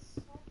 Bryce?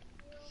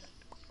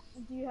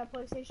 Do you have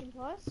PlayStation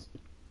Plus?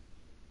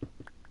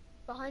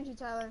 Behind you,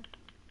 Tyler.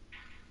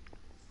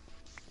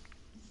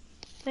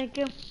 Thank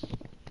you.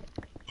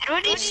 How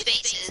do I do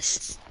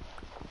spaces?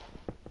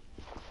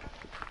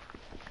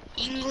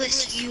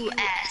 English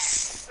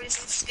US. What is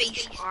the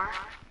space bar?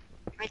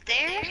 Right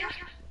there?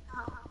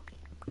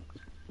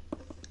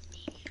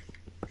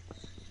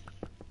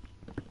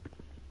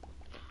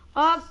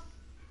 Oh,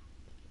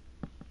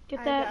 get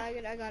I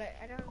that. got it.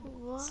 I don't.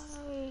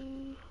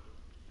 Why?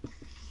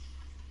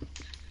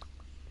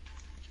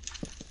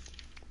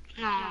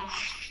 No.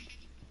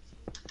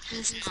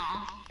 Just no.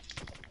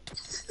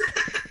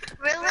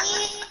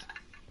 Really?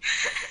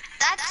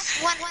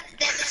 That's one.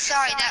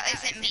 Sorry, that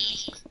isn't me.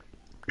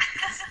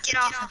 Get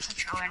off the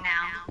controller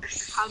now.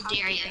 How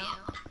dare you?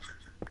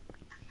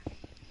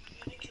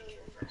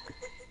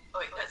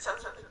 Wait, that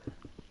sounds like...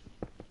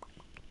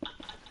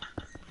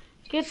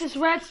 Get this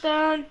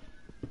redstone.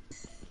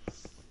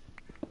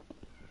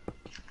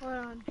 Hold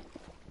on.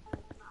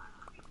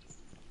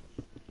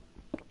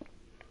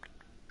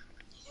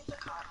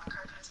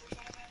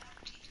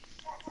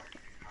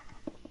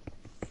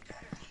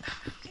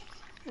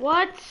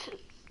 What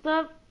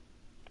the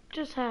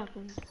just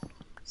happened?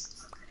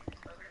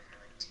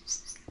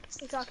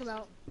 What you talking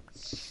about?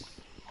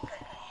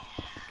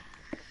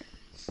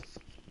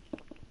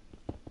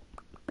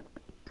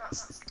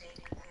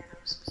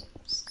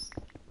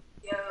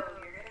 Yo,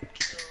 you're gonna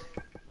kill.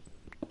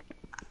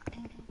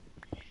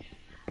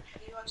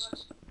 Have you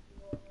watched?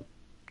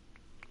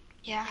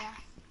 Yeah. Have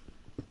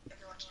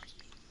you watched?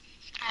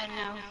 I don't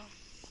know.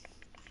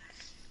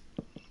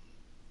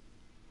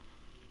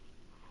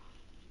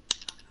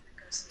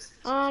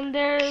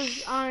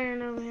 There's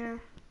iron over here.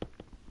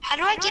 How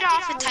do I get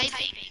off of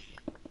typing?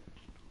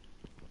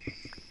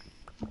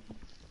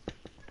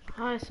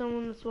 Hi,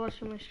 someone that's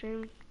watching my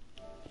stream.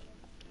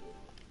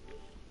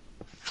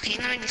 Okay,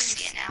 let me just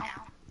see it now.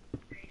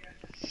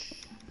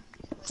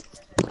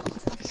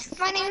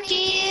 My name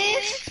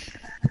is.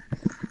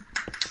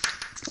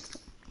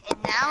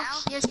 And now,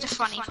 here's the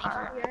funny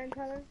part. The iron,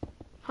 Tyler?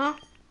 Huh?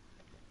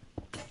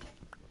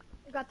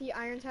 You got the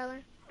iron,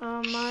 Tyler?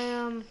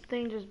 My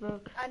thing just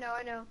broke. I know.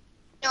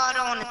 No, I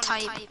don't want to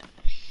type.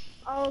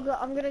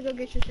 I'm gonna go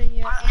get your thing.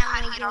 Yeah. I don't know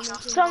how to get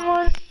off.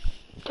 Someone,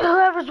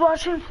 whoever's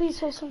watching, please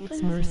say something.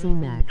 It's Mercy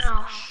Max.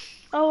 No.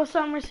 Oh, what's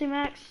up, Mercy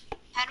Max?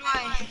 How do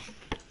I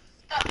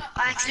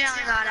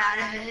accidentally got out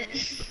of it.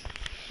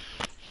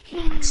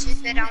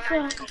 Stupid, I'm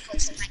gonna go play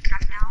some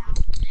Minecraft now.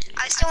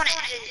 I still want to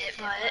edit it,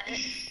 but...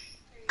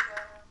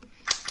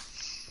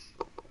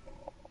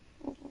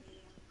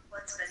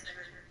 Let's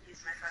Benjamin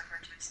use my phone for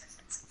 2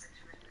 seconds.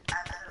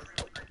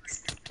 Absolutely.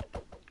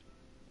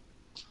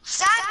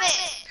 Stop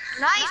it!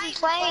 Not even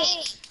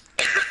playing!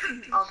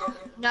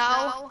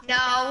 No.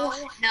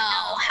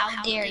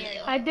 How dare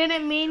you? I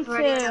didn't mean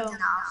Already done to.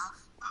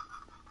 enough.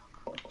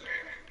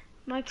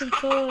 My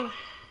controller.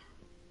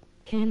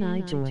 Can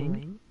I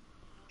join?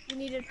 You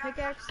need a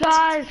pickaxe?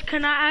 Guys,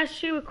 can I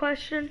ask you a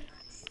question?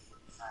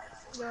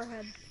 Go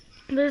ahead.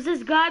 There's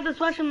this guy that's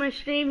watching my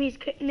stream. His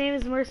name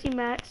is Mercy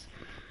Max.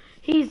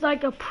 He's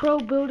like a pro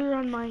builder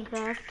on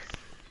Minecraft.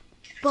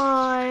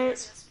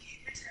 But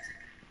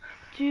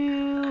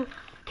can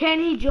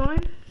he join?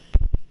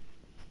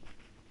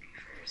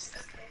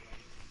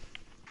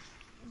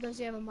 Does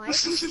he have a mic?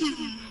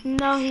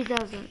 No, he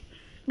doesn't.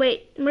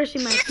 Wait, Mercy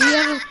Max,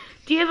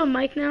 do you have a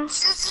mic now?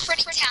 This is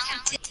pretty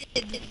talented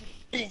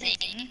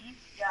thing.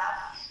 Yeah.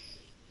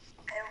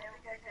 I don't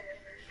think I could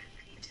ever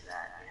compete to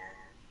that,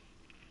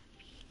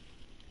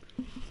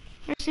 man.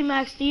 Mercy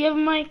Max, do you have a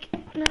mic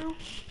now?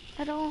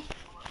 At all?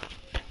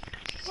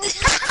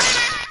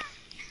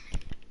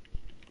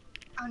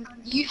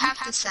 You have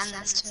to send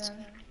this to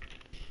him.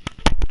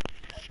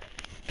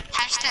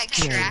 Hashtag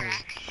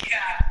Shrek.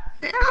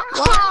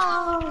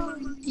 Whoa!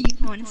 You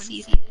want to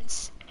see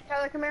this?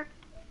 Tyler, come here.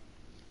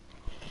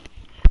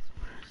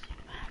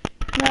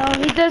 No,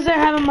 he doesn't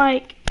have a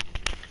mic.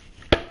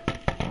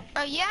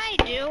 Oh yeah, I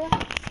do.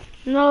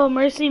 No,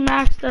 Mercy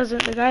Max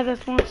doesn't. The guy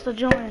that wants to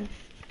join.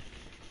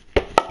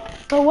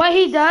 But what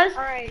he does,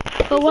 Alright.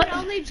 but what? He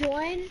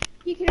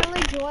can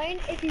only join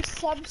if he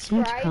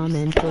subscribes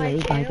comment to my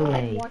delay, by the channel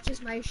and way.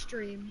 watches my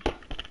stream.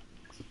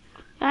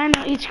 I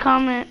know each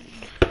comment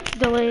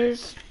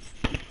delays.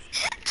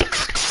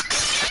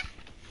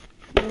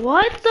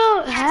 What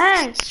the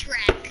heck?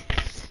 Shrek.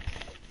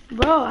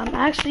 Bro, I'm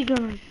actually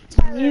gonna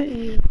mute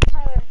you.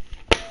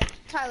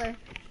 Tyler.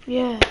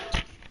 Yeah.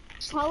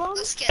 Tell him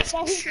Let's get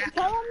some that Shrek.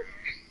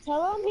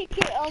 tell him he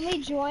can only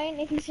join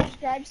if he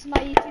subscribes to my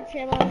YouTube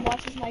channel and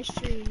watches my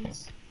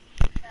streams.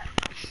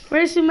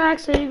 Mercy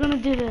Max, are you gonna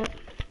do that?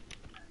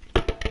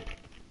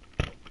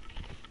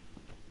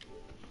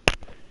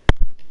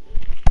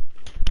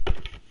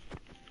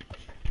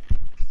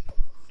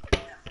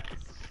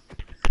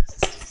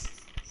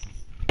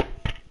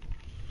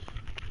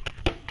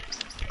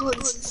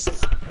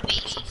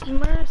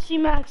 Mercy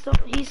Max,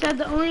 he said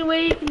the only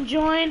way you can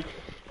join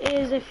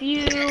is if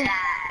you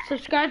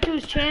subscribe to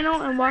his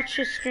channel and watch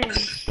his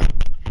streams.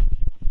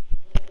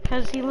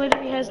 Because he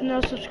literally has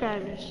no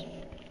subscribers.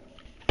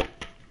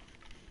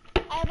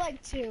 I have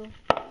like 2.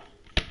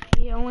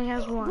 He only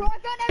has 1. Bro, I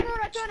got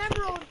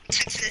emerald.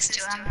 Text this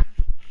to him.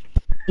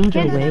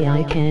 Either way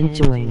I can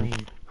join.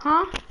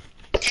 Huh?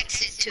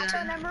 Text it to I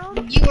got him.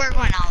 emerald. You are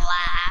gonna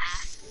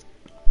laugh.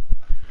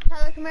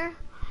 Tyler, come here.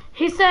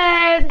 He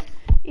said,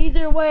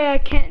 either way I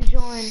can't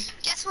join.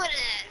 Guess what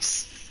it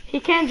is? He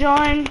can't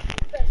join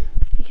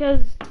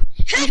because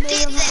Who he made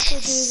did him have to do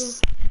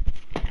this? this.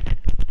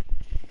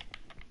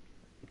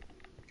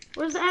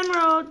 Where's the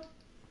emerald?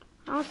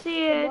 I don't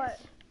see it. What?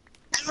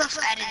 I love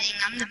editing.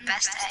 I'm the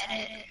best at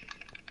it.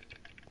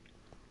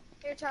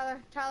 Here,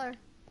 Tyler. Tyler.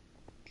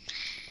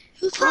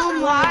 Who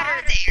put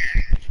water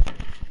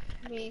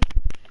there? Me.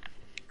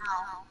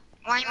 Oh.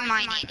 Why am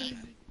I mining?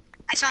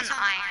 I found the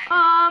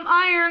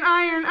iron.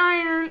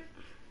 Iron.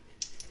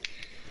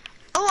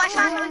 Oh, I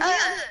found Can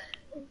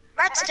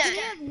redstone.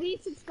 you at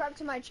least subscribe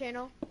to my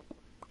channel?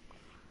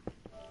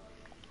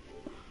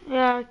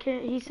 Yeah,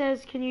 he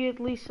says, can you at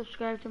least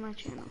subscribe to my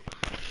channel?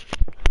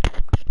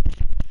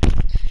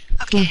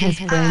 Okay, has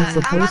friends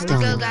of I'm about to go,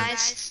 Postone.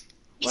 guys.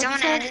 Because I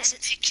want to edit some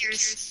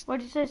pictures.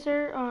 What'd you say,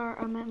 sir? Or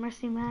I meant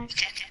Mercy Max.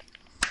 Okay.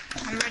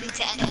 I'm ready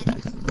to edit.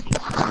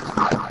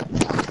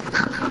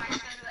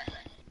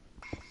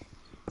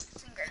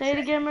 Say it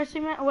again, Mercy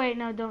Max. Wait,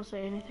 no, don't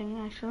say anything,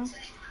 actually.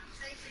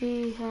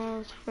 He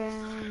has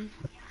friends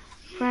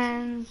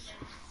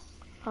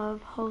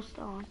of host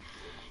on.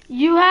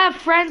 You have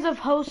friends of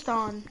host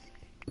on.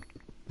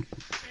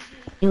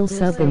 He'll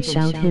sub and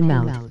shout him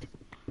out.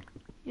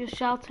 You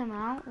shout him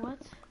out? What?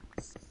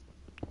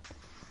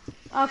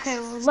 Okay,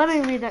 well, let me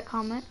read that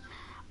comment.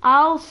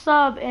 I'll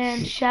sub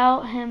and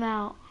shout him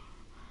out.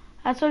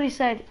 That's what he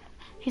said.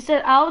 He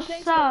said, I'll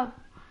sub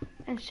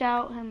and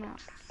shout him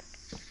out.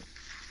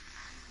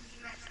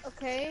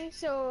 Okay,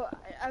 so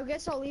I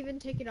guess I'll even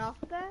take it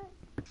off of that.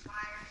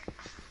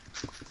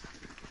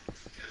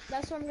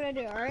 That's what I'm gonna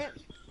do, alright?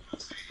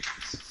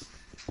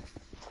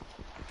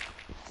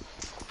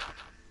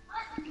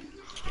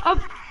 Up.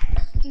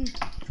 You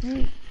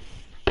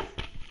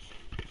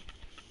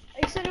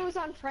said it was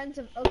on friends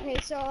of. Okay,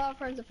 so I'll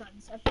friends of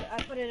friends.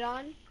 I put it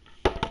on.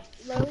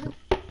 Load.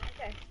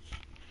 Okay.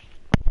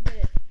 I did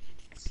it.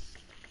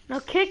 Now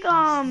kick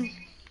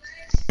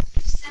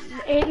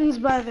Aiden's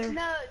brother.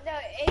 No,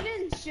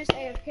 Aiden's just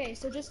AFK,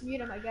 so just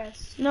mute him, I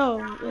guess.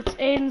 No, it's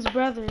Aiden's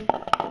brother,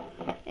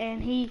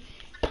 and he's.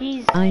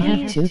 I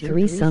have 2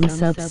 3-some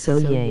subs, so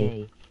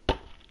yay.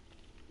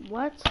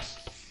 What?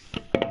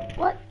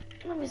 What?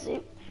 Let me see.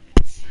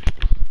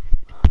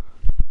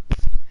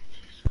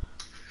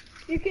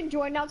 You can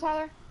join now,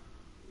 Tyler.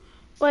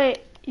 Wait,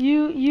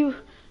 you,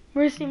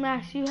 Mercy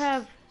Max, you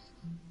have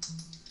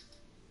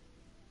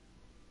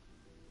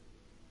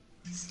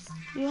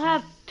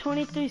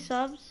 23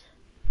 subs?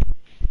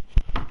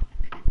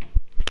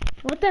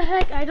 What the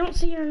heck? I don't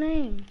see your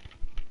name.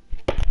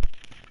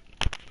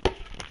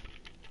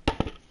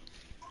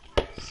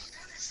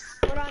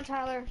 Hold on,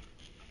 Tyler.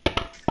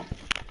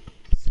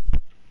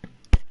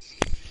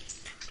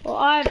 Well,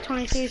 I have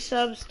 23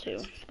 subs too,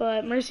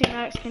 but Mercy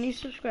Max, can you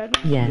subscribe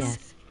me?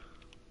 Yes.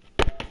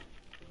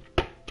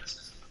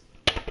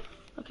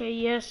 Okay,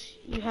 yes,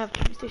 you have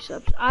 23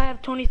 subs. I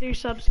have 23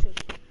 subs too.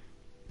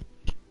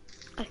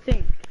 I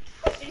think.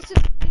 Did you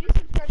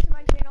subscribe to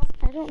my channel?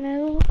 I don't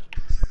know.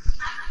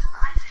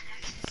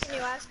 Can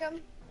you ask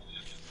him?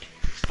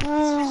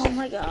 Oh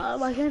my god,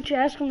 why can't you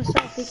ask him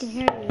himself? He can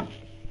hear you.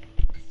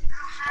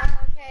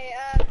 Okay,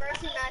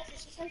 Mercy Max, you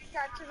should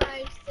subscribe to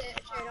my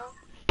channel.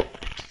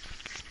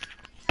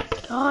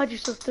 God, you're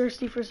so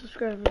thirsty for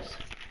subscribers.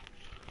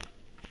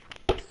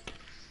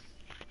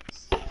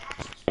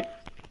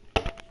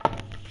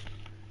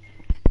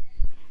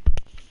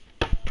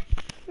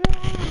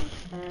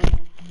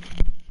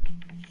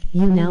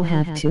 You now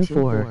have 2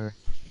 4.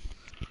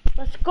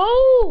 Let's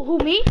go! Who,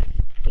 me?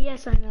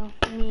 Yes, I know.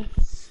 Me.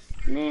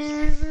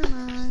 Never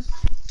mind.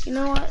 You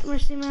know what,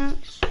 Mercy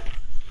Max?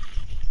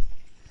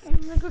 I'm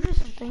gonna go do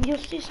something. You'll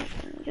see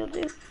something. You'll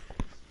do.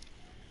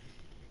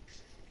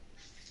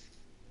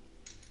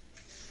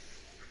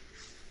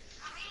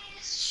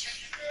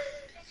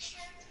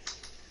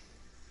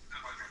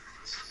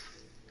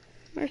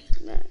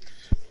 Mercy Max.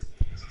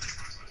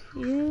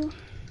 You.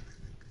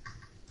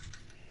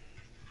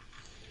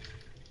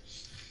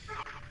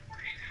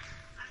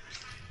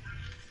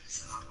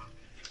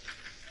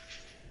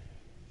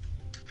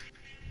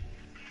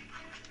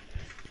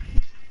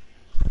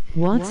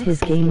 What's his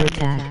gamer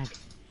tag?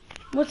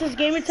 What's his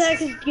gamer tag?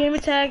 His gamer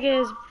tag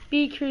is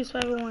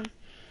bcruise501.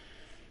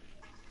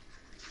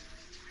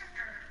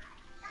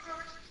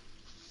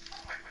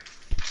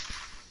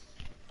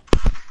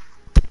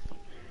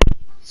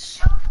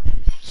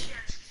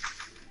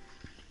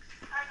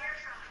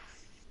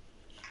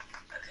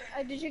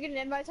 Did you get an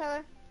invite,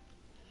 Tyler?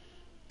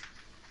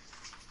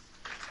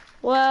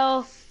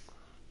 Well,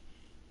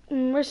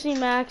 Mercy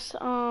Max,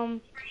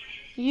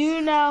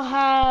 You now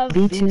have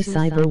B2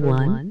 Cyber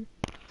 1.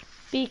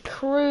 B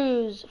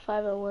Cruz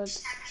 501.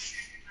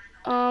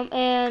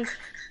 And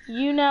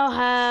you now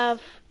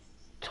have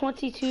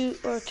 22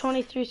 or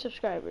 23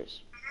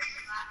 subscribers.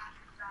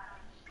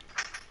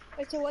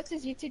 Wait, so what's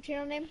his YouTube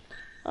channel name?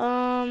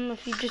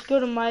 If you just go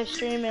to my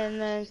stream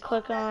and then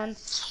click on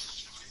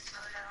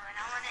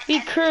B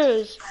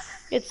Cruz,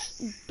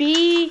 it's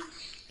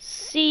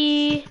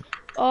BCRE.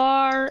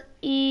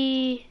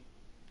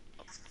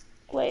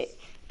 Wait,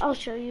 I'll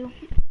show you.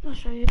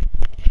 If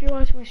you're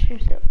watching my stream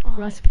still. Oh.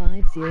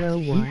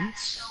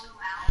 Russ501.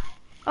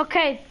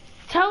 Okay,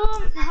 tell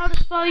them how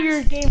to spell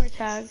your gamer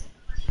tag.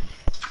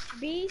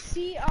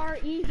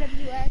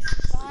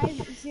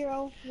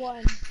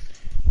 BCREWS501.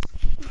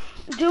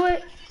 Do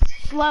it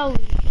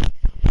slowly.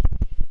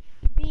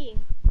 B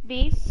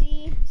B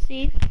C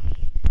C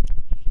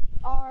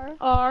R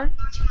R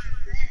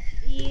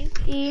E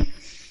E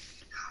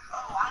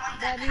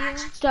W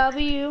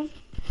W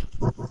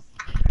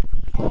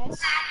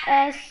S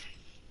S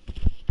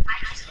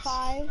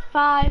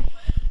 501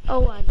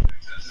 501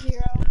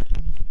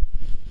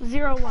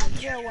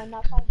 01.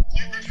 not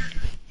 501.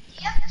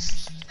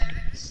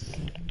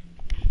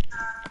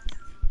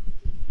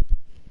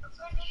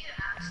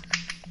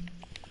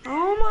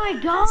 Oh my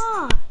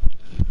god!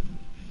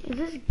 Is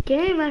this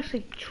game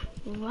actually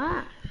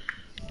trash?